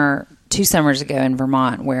two summers ago in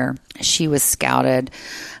Vermont, where she was scouted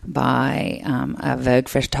by a Vogue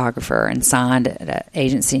photographer and signed at an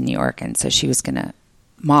agency in New York. And so she was going to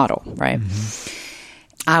model, right?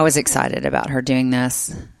 I was excited about her doing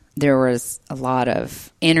this. There was a lot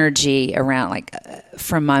of energy around,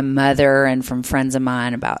 from my mother and from friends of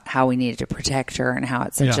mine about how we needed to protect her and how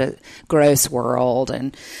it's such a gross world.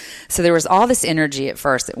 And so there was all this energy at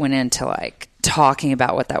first that went into talking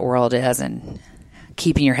about what that world is and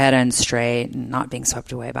keeping your head on straight and not being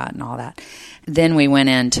swept away by it and all that. Then we went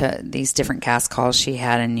into these different cast calls she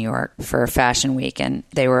had in New York for Fashion Week, and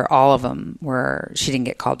all of them were, she didn't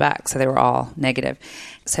get called back, so they were all negative.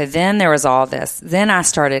 So then there was all this. Then I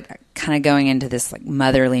started kind of going into this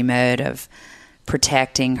motherly mode of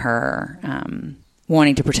protecting her,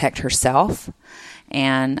 wanting to protect herself.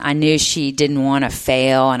 And I knew she didn't want to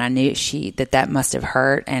fail, and I knew that must have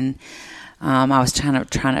hurt. And I was trying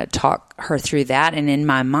to talk her through that. And in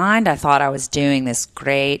my mind, I thought I was doing this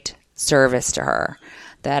great service to her,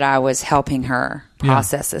 that I was helping her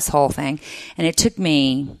process this whole thing. And it took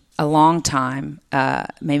me a long time,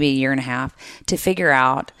 maybe a year and a half, to figure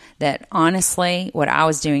out that honestly, what I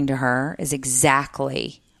was doing to her is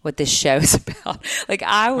exactly what this show is about.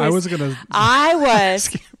 I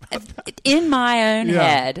was in my own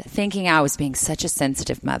head thinking I was being such a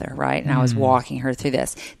sensitive mother, right? And I was walking her through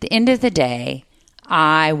this. At the end of the day,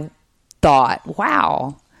 I thought,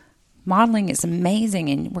 wow, modeling is amazing,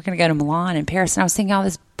 and we're going to go to Milan and Paris. And I was thinking all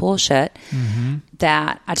this bullshit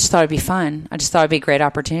that I just thought it'd be fun. I just thought it'd be a great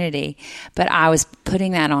opportunity. But I was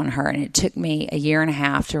putting that on her, and it took me a year and a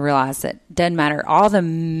half to realize that it doesn't matter all the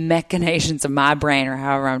machinations of my brain, or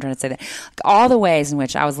however I'm trying to say that, all the ways in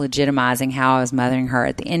which I was legitimizing how I was mothering her.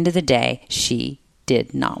 At the end of the day, she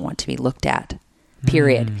did not want to be looked at.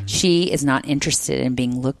 Period. She is not interested in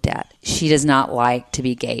being looked at. She does not like to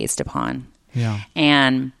be gazed upon. Yeah.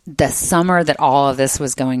 And the summer that all of this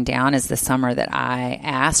was going down is the summer that I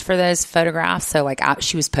asked for those photographs. So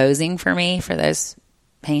she was posing for me for those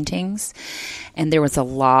paintings, and there was a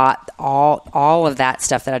lot, all of that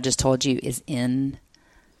stuff that I just told you is in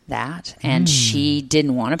that. And she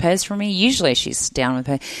didn't want to pose for me. Usually she's down with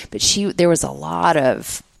pose, but there was a lot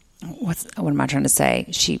of, what am I trying to say?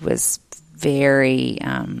 She was very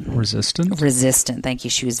resistant. Thank you.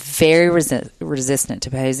 She was very resistant to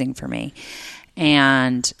posing for me,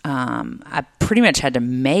 And I pretty much had to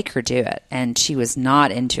make her do it, and she was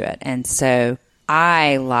not into it. And so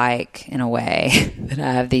I like, in a way, that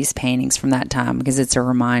I have these paintings from that time because it's a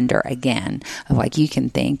reminder, again, of like you can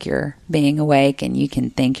think you're being awake and you can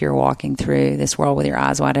think you're walking through this world with your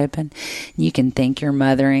eyes wide open. You can think you're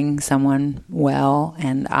mothering someone well.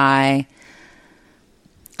 And I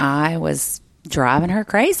was driving her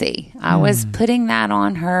crazy. I was putting that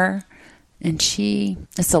on her, and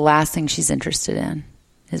it's the last thing she's interested in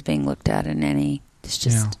is being looked at in any, she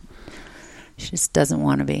just doesn't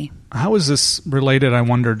want to be. How is this related, I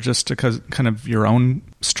wonder, just to kind of your own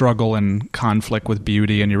struggle and conflict with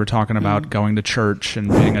beauty? And you were talking about going to church and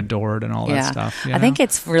being adored and all that stuff. I think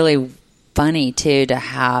it's really funny, too, to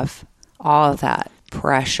have all of that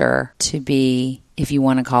pressure to be, if you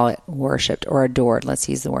want to call it worshipped or adored, let's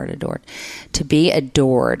use the word adored, to be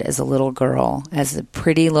adored as a little girl, as a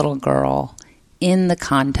pretty little girl in the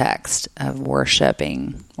context of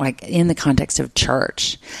worshiping, like in the context of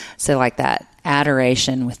church. So like that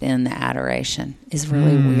adoration within the adoration is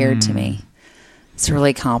really weird to me. It's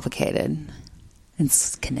really complicated.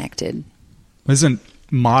 It's connected. Isn't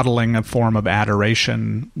modeling a form of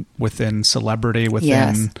adoration within celebrity,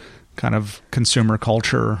 within kind of consumer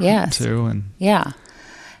culture too? And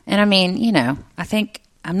and I mean, I think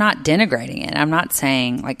I'm not denigrating it. I'm not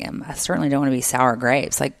saying, like, I certainly don't want to be sour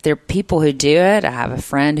grapes. Like, there are people who do it. I have a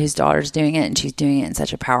friend whose daughter's doing it, and she's doing it in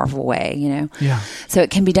such a powerful way, Yeah. So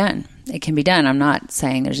it can be done. It can be done. I'm not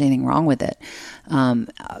saying there's anything wrong with it.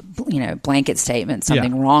 Blanket statement,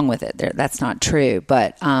 something wrong with it. That's not true.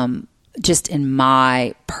 But just in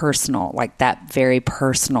my personal, like that very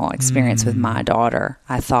personal experience with my daughter,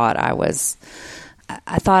 I thought I was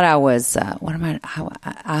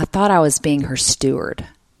being her steward.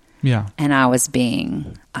 Yeah. And I was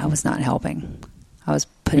not helping. I was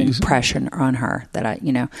putting pressure on her but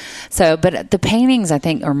the paintings I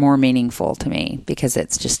think are more meaningful to me because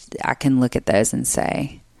it's just, I can look at those and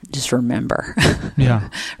say, just remember. Yeah.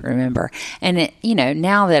 Remember. And it,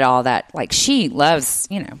 now that all that, like she loves,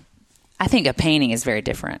 I think a painting is very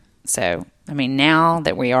different. So, I mean, now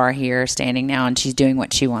that we are here standing now and she's doing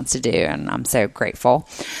what she wants to do, and I'm so grateful,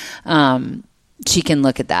 she can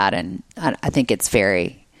look at that, and I think it's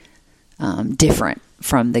very different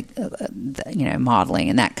from the modeling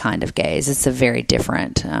and that kind of gaze. It's a very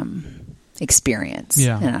different experience.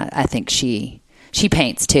 Yeah. And I think she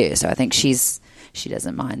paints too, so I think she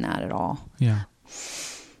doesn't mind that at all. Yeah.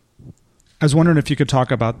 I was wondering if you could talk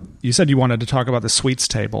about, you said you wanted to talk about the sweets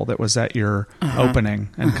table that was at your opening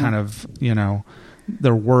and kind of,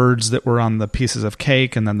 the words that were on the pieces of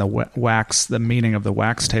cake and then the wax, the meaning of the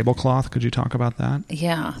wax tablecloth. Could you talk about that?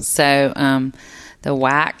 Yeah. So the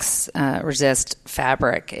wax resist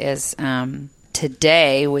fabric is,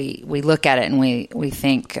 today we look at it and we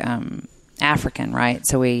think African, right?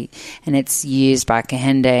 So and it's used by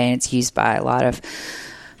Kehinde, and it's used by a lot of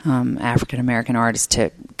African American artists to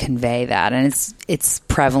convey that, and it's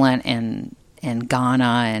prevalent in Ghana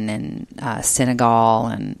and in Senegal,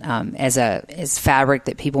 and as fabric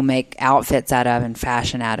that people make outfits out of and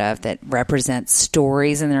fashion out of that represents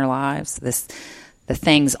stories in their lives. The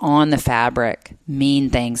things on the fabric mean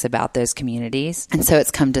things about those communities, and so it's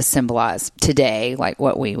come to symbolize today like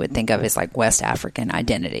what we would think of as like West African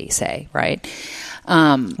identity, say, right?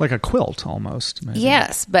 Like a quilt almost. Maybe.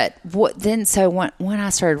 Yes, but when I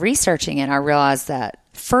started researching it, I realized that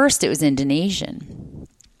first it was Indonesian,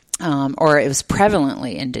 or it was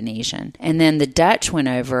prevalently Indonesian. And then the Dutch went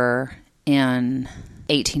over in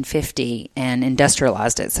 1850 and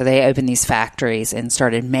industrialized it. So they opened these factories and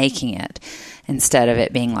started making it instead of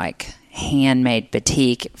it being like handmade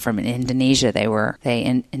batik from Indonesia.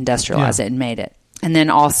 They industrialized it and made it. And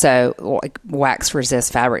then also like wax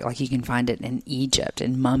resist fabric, like you can find it in Egypt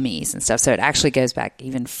and mummies and stuff. So it actually goes back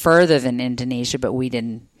even further than Indonesia, but we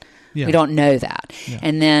don't know that. Yeah.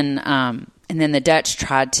 And then the Dutch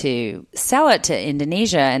tried to sell it to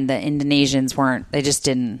Indonesia, and the Indonesians they just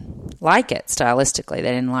didn't like it stylistically.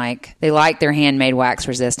 They liked their handmade wax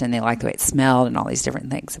resist, and they liked the way it smelled and all these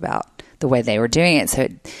different things about the way they were doing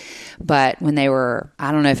it. But when they were,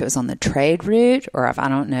 I don't know if it was on the trade route or if I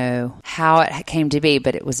don't know how it came to be,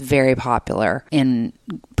 but it was very popular in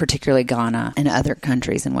particularly Ghana and other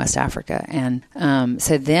countries in West Africa. And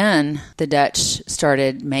so then the Dutch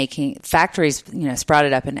started making factories,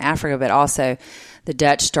 sprouted up in Africa, but also the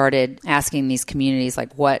Dutch started asking these communities,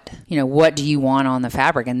 like, what do you want on the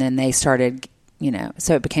fabric? And then they started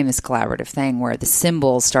so it became this collaborative thing where the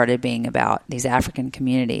symbols started being about these African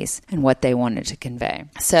communities and what they wanted to convey.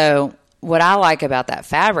 So what I like about that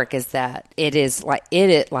fabric is that it is like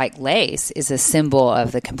like lace is a symbol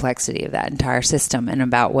of the complexity of that entire system and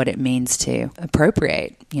about what it means to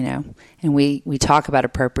appropriate, you know. And we talk about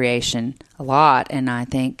appropriation a lot, and I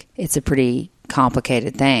think it's a pretty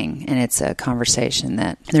complicated thing, and it's a conversation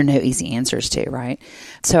that there are no easy answers to, right?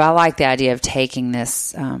 So I like the idea of taking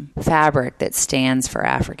this fabric that stands for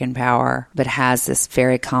African power but has this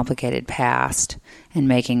very complicated past and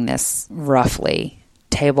making this roughly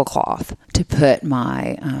tablecloth to put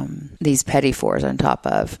my these petits fours on top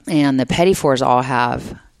of. And the petits fours all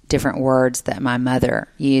have different words that my mother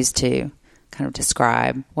used to kind of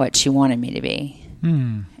describe what she wanted me to be.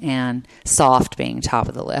 And soft being top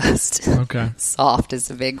of the list. Okay. Soft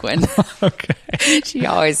is a big one. Okay. She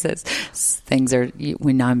always says things are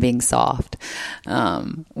when I'm being soft,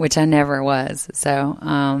 which I never was.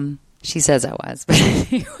 So she says I was. But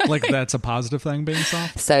anyway. Like that's a positive thing, being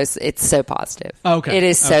soft? So it's so positive. Okay. It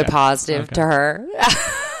is so positive to her.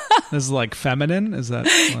 This is like feminine? Is that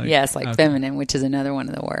like... Yes, like feminine, which is another one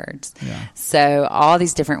of the words. Yeah. So all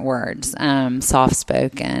these different words,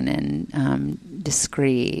 soft-spoken and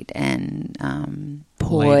discreet and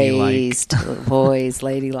poised,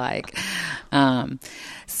 ladylike.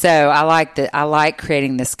 So I like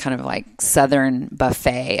creating this kind of like Southern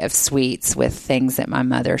buffet of sweets with things that my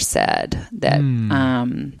mother said that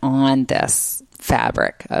on this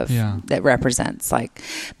fabric of that represents like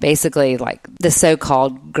basically like the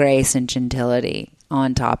so-called grace and gentility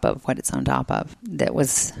on top of what it's on top of. That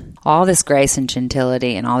was all this grace and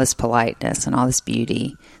gentility and all this politeness and all this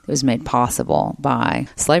beauty that was made possible by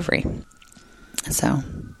slavery. So,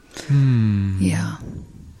 yeah.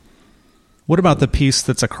 What about the piece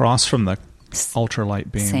that's across from the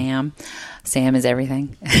ultralight beam? Sam is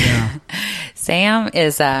everything. Yeah. Sam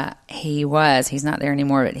is he's not there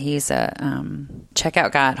anymore, but he's a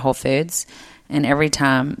checkout guy at Whole Foods. And every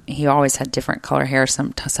time, he always had different color hair,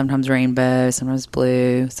 sometimes rainbow, sometimes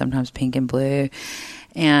blue, sometimes pink and blue.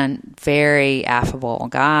 And very affable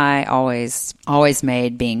guy, always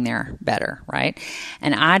made being there better, right?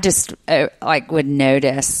 And I just would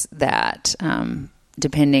notice that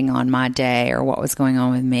depending on my day or what was going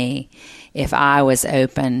on with me, if I was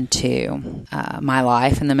open to my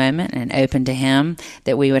life in the moment and open to him,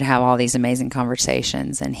 that we would have all these amazing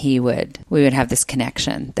conversations, and we would have this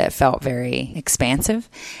connection that felt very expansive.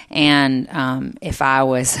 And if I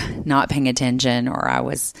was not paying attention, or I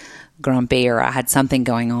was grumpy, or I had something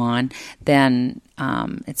going on, then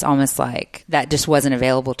it's almost like that just wasn't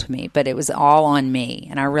available to me, but it was all on me.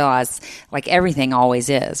 And I realized like everything always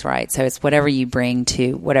is, right? So it's whatever you bring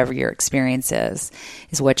to whatever your experience is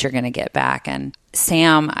what you're going to get back. And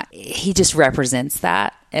Sam, he just represents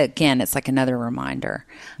that. Again, it's like another reminder.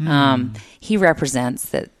 He represents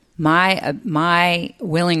that my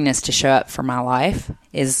willingness to show up for my life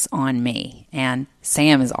is on me, and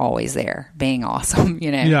Sam is always there being awesome,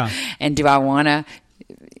 you know? Yeah. And do I want to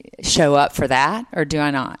show up for that, or do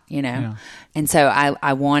I not, you know? Yeah. And so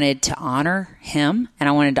I wanted to honor him, and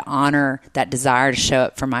I wanted to honor that desire to show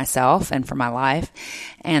up for myself and for my life,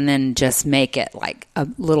 and then just make it like a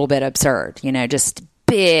little bit absurd, you know, just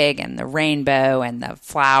big, and the rainbow and the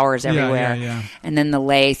flowers everywhere. Yeah. And then the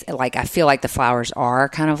lace, like I feel like the flowers are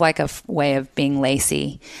kind of like a way of being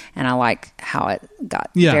lacy, and I like how it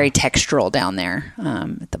got very textural down there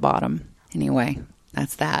at the bottom. Anyway,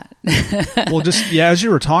 that's that. Well, just, as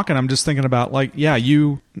you were talking, I'm just thinking about like,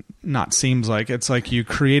 it's like you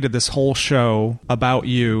created this whole show about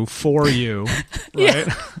you, for you, right?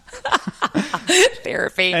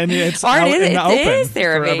 Therapy. And it's out in the open is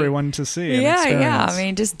therapy for everyone to see. And yeah. I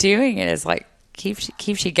mean, just doing it is like keeps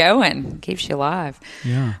you going, keeps you alive.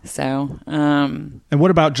 Yeah. So, and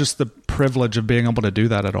what about just the privilege of being able to do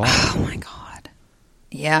that at all? Oh my God.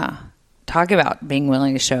 Yeah. Talk about being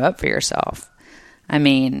willing to show up for yourself. I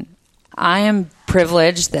mean, I am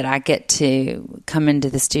privileged that I get to come into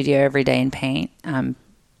the studio every day and paint. I'm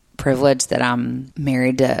privileged that I'm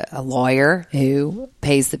married to a lawyer who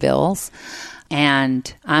pays the bills.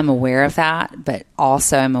 And I'm aware of that, but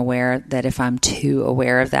also I'm aware that if I'm too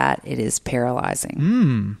aware of that, it is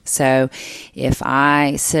paralyzing. So if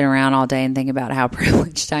I sit around all day and think about how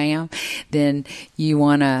privileged I am, then you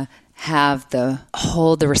want to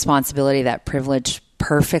hold the responsibility of that privilege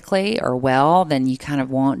perfectly or well, then you kind of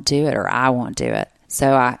won't do it, or I won't do it.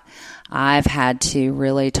 So I've had to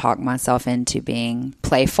really talk myself into being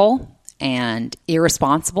playful and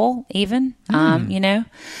irresponsible even, you know,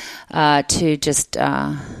 to just,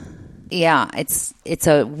 it's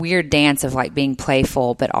a weird dance of like being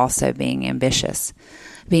playful, but also being ambitious,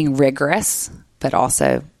 being rigorous, but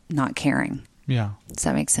also not caring. Yeah. Does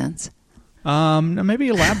that make sense? Maybe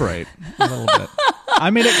elaborate a little bit. I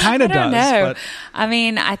mean, it kind of does. Know. But I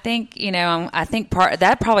mean, I think, I think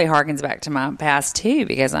that probably harkens back to my past too,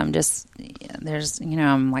 because I'm just,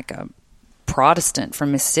 I'm like a Protestant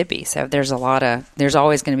from Mississippi. So there's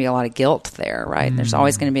always going to be a lot of guilt there, right? There's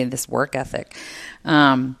always going to be this work ethic.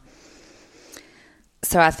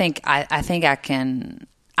 So I think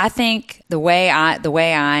the way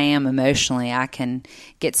I am emotionally, I can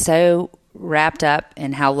get so wrapped up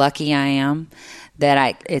in how lucky I am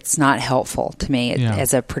that it's not helpful to me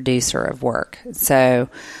as a producer of work. So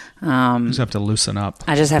you just have to loosen up.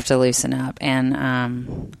 I just have to loosen up,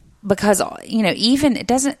 and because even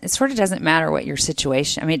it sort of doesn't matter what your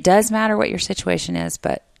situation. I mean, it does matter what your situation is,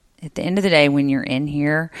 but at the end of the day, when you're in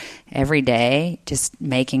here every day just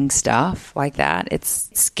making stuff like that,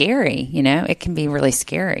 it's scary. It can be really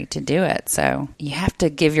scary to do it. So you have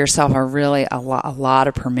to give yourself a lot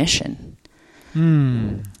of permission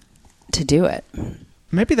to do it.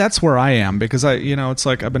 Maybe that's where I am, because it's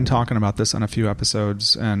like I've been talking about this on a few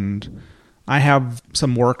episodes, and I have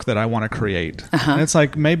some work that I want to create. And it's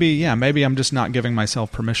like, maybe I'm just not giving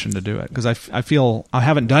myself permission to do it, because I feel I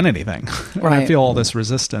haven't done anything. Right. I feel all this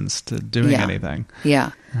resistance to doing anything.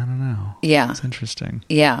 Yeah. I don't know. Yeah. It's interesting.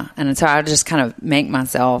 Yeah. And so I just kind of make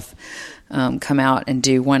myself come out and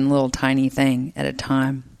do one little tiny thing at a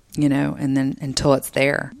time, and then until it's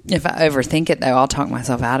there. If I overthink it, though, I'll talk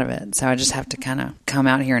myself out of it. So I just have to kind of come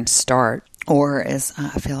out here and start. Or as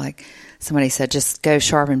I feel like somebody said, just go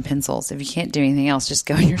sharpen pencils. If you can't do anything else, just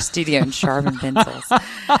go in your studio and sharpen pencils. So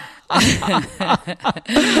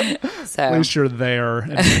at least you're there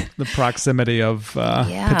in the proximity of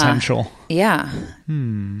potential. Yeah.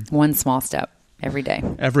 One small step every day.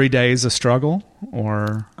 Every day is a struggle,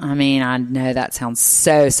 or? I mean, I know that sounds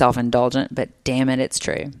so self-indulgent, but damn it, it's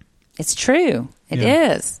true. It's true. It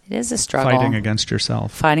is. It is a struggle. Fighting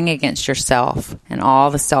against yourself and all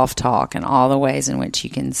the self-talk and all the ways in which you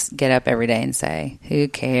can get up every day and say, who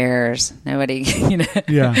cares? Nobody,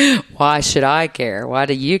 Why should I care? Why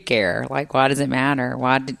do you care? Like, why does it matter?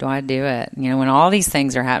 Why do I do it? When all these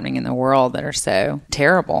things are happening in the world that are so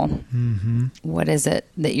terrible, what is it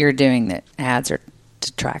that you're doing that adds or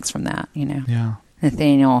detracts from that, Yeah.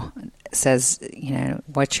 Nathaniel says,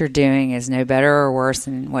 what you're doing is no better or worse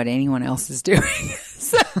than what anyone else is doing.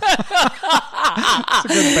 It's a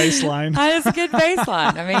good baseline. It's a good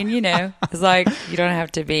baseline. I mean, it's like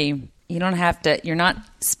you're not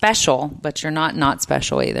special, but you're not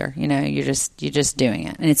special either. You're just doing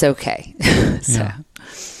it, and it's okay. So. Yeah.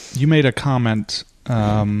 You made a comment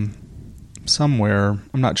somewhere,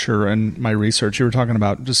 I'm not sure, in my research, you were talking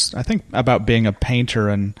about about being a painter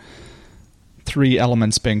and 3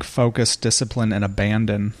 elements being focus, discipline, and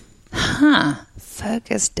abandon.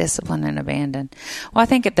 Focus, discipline, and abandon. Well, I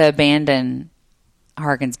think the abandon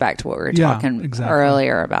harkens back to what we were talking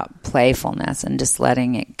earlier about playfulness and just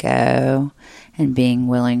letting it go and being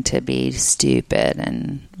willing to be stupid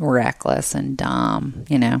and reckless and dumb,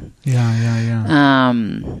 Yeah.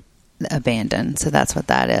 Abandon. So that's what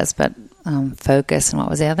that is. But focus, and what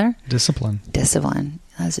was the other? Discipline.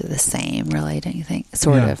 Those are the same, really, don't you think?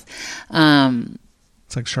 Sort of.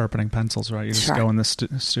 It's like sharpening pencils, right? You just go in the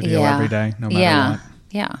studio every day, no matter what.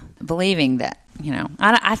 Yeah. Believing that,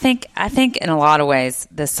 I think in a lot of ways,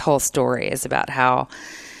 this whole story is about how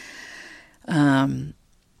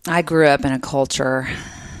I grew up in a culture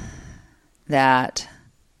that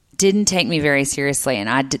didn't take me very seriously, and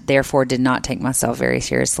I therefore did not take myself very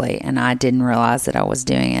seriously, and I didn't realize that I was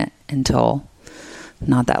doing it until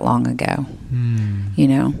not that long ago,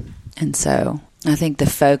 And so I think the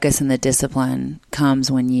focus and the discipline comes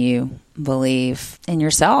when you believe in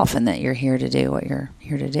yourself and that you're here to do what you're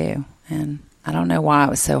here to do. And I don't know why it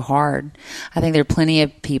was so hard. I think there are plenty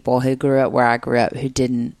of people who grew up where I grew up who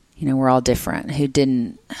didn't, we're all different, who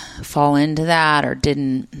didn't fall into that or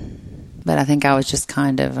didn't. But I think I was just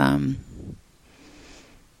kind of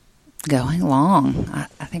going along.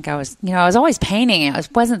 I think I was, I was always painting. It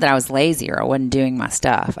wasn't that I was lazy or I wasn't doing my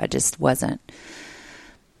stuff. I just wasn't.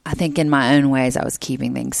 I think in my own ways, I was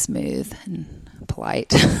keeping things smooth and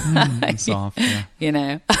polite, and soft.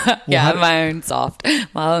 Yeah. my own soft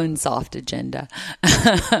agenda.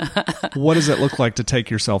 What does it look like to take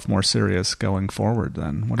yourself more serious going forward?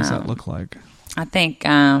 Then, what does that look like? I think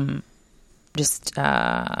just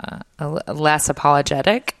less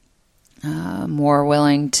apologetic, more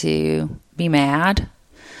willing to be mad,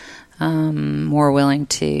 more willing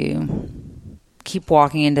to keep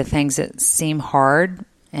walking into things that seem hard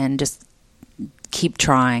and just keep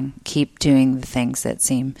trying, keep doing the things that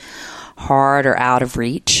seem hard or out of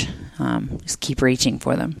reach. Just keep reaching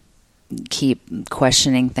for them. Keep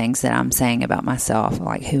questioning things that I'm saying about myself,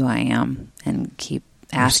 like who I am, and keep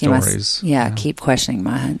asking stories. Keep questioning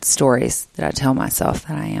my stories that I tell myself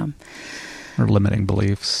that I am. Or limiting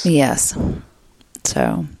beliefs. Yes.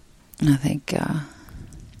 So I think,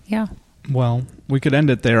 yeah. Well, we could end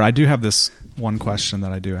it there. I do have this one question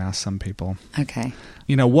that I do ask some people. Okay.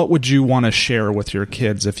 What would you want to share with your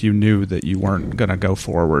kids if you knew that you weren't going to go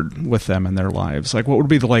forward with them in their lives? Like, what would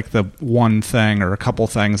be the one thing or a couple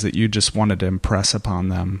things that you just wanted to impress upon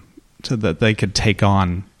them so that they could take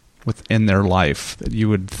on within their life that you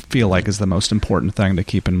would feel like is the most important thing to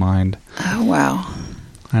keep in mind? Oh, wow.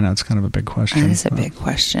 I know it's kind of a big question. It is a big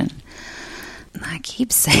question. I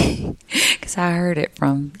keep saying, because I heard it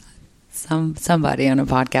from somebody on a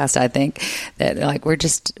podcast, I think, that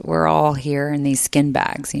we're all here in these skin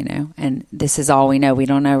bags, and this is all we know. We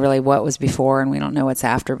don't know really what was before and we don't know what's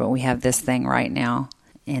after, but we have this thing right now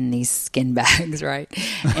in these skin bags, right?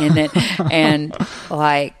 And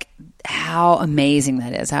how amazing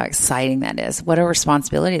that is, how exciting that is, what a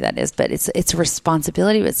responsibility that is. But it's a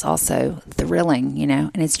responsibility, but it's also thrilling,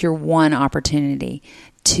 and it's your one opportunity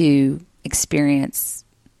to experience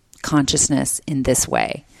consciousness in this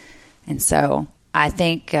way. And so I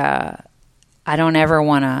think I don't ever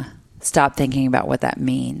want to stop thinking about what that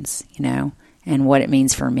means, and what it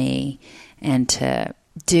means for me, and to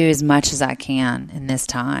do as much as I can in this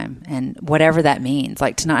time, and whatever that means,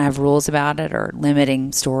 like to not have rules about it or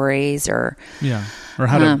limiting stories or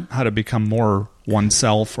how to become more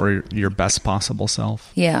oneself or your best possible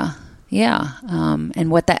self. Yeah.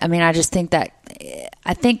 And what that, I just think that,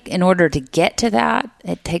 I think in order to get to that,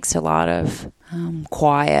 it takes a lot of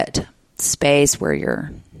quiet space where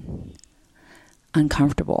you're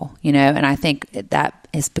uncomfortable, and I think that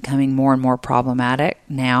is becoming more and more problematic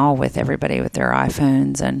now with everybody with their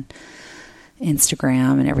iPhones and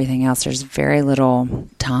Instagram and everything else. There's very little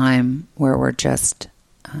time where we're just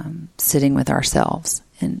sitting with ourselves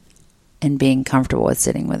and being comfortable with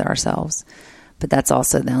sitting with ourselves. But that's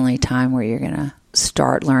also the only time where you're going to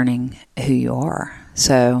start learning who you are.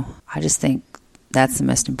 So I just think that's the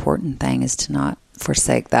most important thing, is to not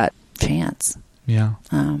forsake that chance. Yeah.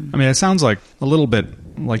 It sounds like a little bit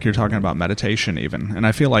like you're talking about meditation even. And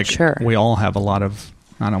I feel like we all have a lot of,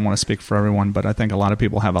 I don't want to speak for everyone, but I think a lot of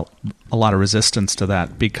people have a lot of resistance to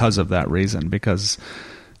that because of that reason, because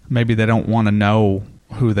maybe they don't want to know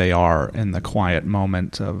who they are in the quiet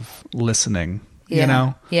moment of listening.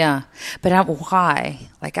 Yeah. But why?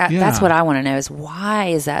 That's what I want to know, is why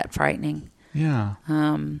is that frightening? Yeah.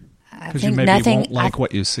 Because you maybe won't like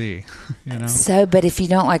what you see. So, but if you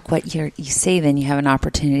don't like what you see, then you have an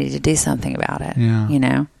opportunity to do something about it.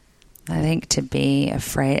 Yeah. I think to be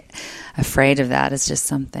afraid of that is just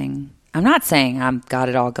something. I'm not saying I've got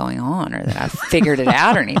it all going on or that I've figured it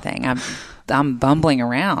out or anything. I'm bumbling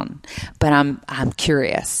around, but I'm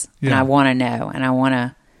curious and I want to know, and I want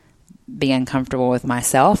to be uncomfortable with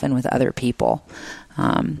myself and with other people.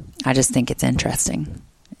 I just think it's interesting.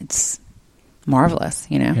 It's marvelous,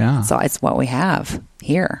 Yeah. So it's what we have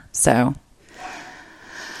here. So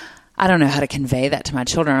I don't know how to convey that to my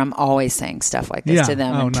children. I'm always saying stuff like this to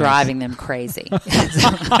them and driving them crazy. So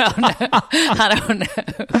I don't know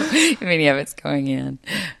if any of it's going in.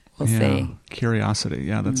 We'll see. Curiosity.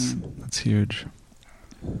 Yeah, that's huge.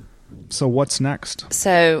 So what's next?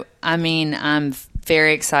 So, I'm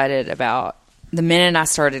very excited about the minute I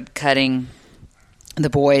started cutting the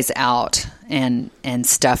boys out and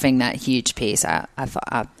stuffing that huge piece. I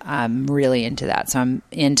thought I'm really into that. So I'm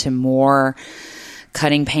into more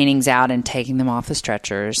cutting paintings out and taking them off the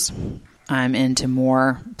stretchers. I'm into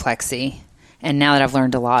more plexi. And now that I've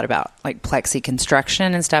learned a lot about plexi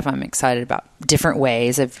construction and stuff, I'm excited about different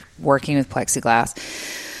ways of working with plexiglass.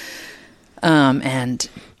 And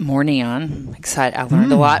more neon. I'm excited. I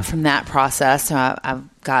learned a lot from that process. So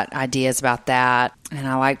I've got ideas about that. And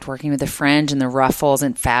I liked working with the fringe and the ruffles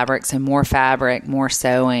and fabrics, and more fabric, more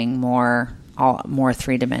sewing, more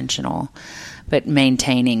three-dimensional, but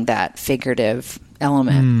maintaining that figurative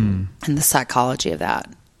element and the psychology of that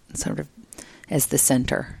sort of as the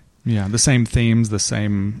center. Yeah, the same themes, the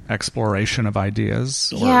same exploration of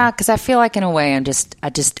ideas. Yeah, because I feel like in a way I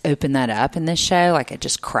just opened that up in this show. I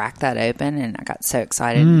just cracked that open, and I got so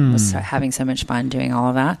excited. Was having so much fun doing all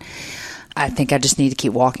of that. I think I just need to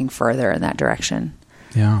keep walking further in that direction.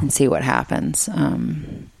 Yeah, and see what happens.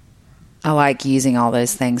 I like using all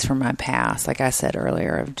those things from my past, like I said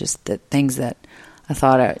earlier, of just the things that I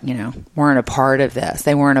thought weren't a part of this.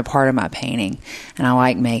 They weren't a part of my painting, and I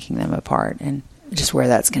like making them a part, and just where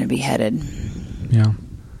that's going to be headed. Yeah.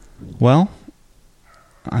 Well,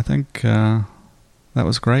 I think that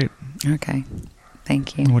was great. Okay.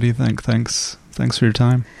 Thank you. What do you think? Thanks for your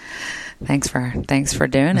time. Thanks for doing it. Thanks for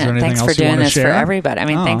doing this for everybody.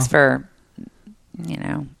 Thanks for,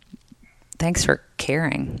 thanks for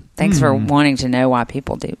caring. Thanks for wanting to know why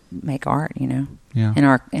people do make art, in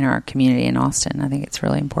our community in Austin. I think it's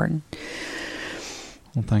really important.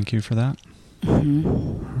 Well, thank you for that. Mm-hmm.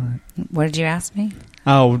 All right. What did you ask me?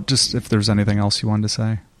 Oh, just if there's anything else you wanted to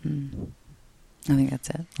say. I think that's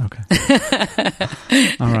it. Okay.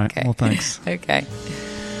 All right. Okay. Well, thanks. Okay.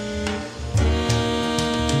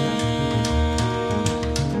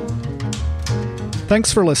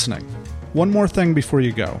 Thanks for listening. One more thing before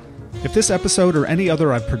you go. If this episode or any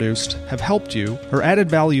other I've produced have helped you or added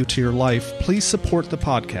value to your life, please support the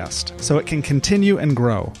podcast so it can continue and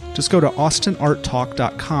grow. Just go to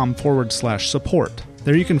austinarttalk.com/support.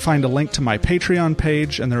 There you can find a link to my Patreon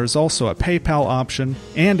page, and there is also a PayPal option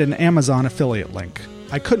and an Amazon affiliate link.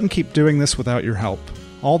 I couldn't keep doing this without your help.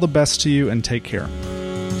 All the best to you, and take care.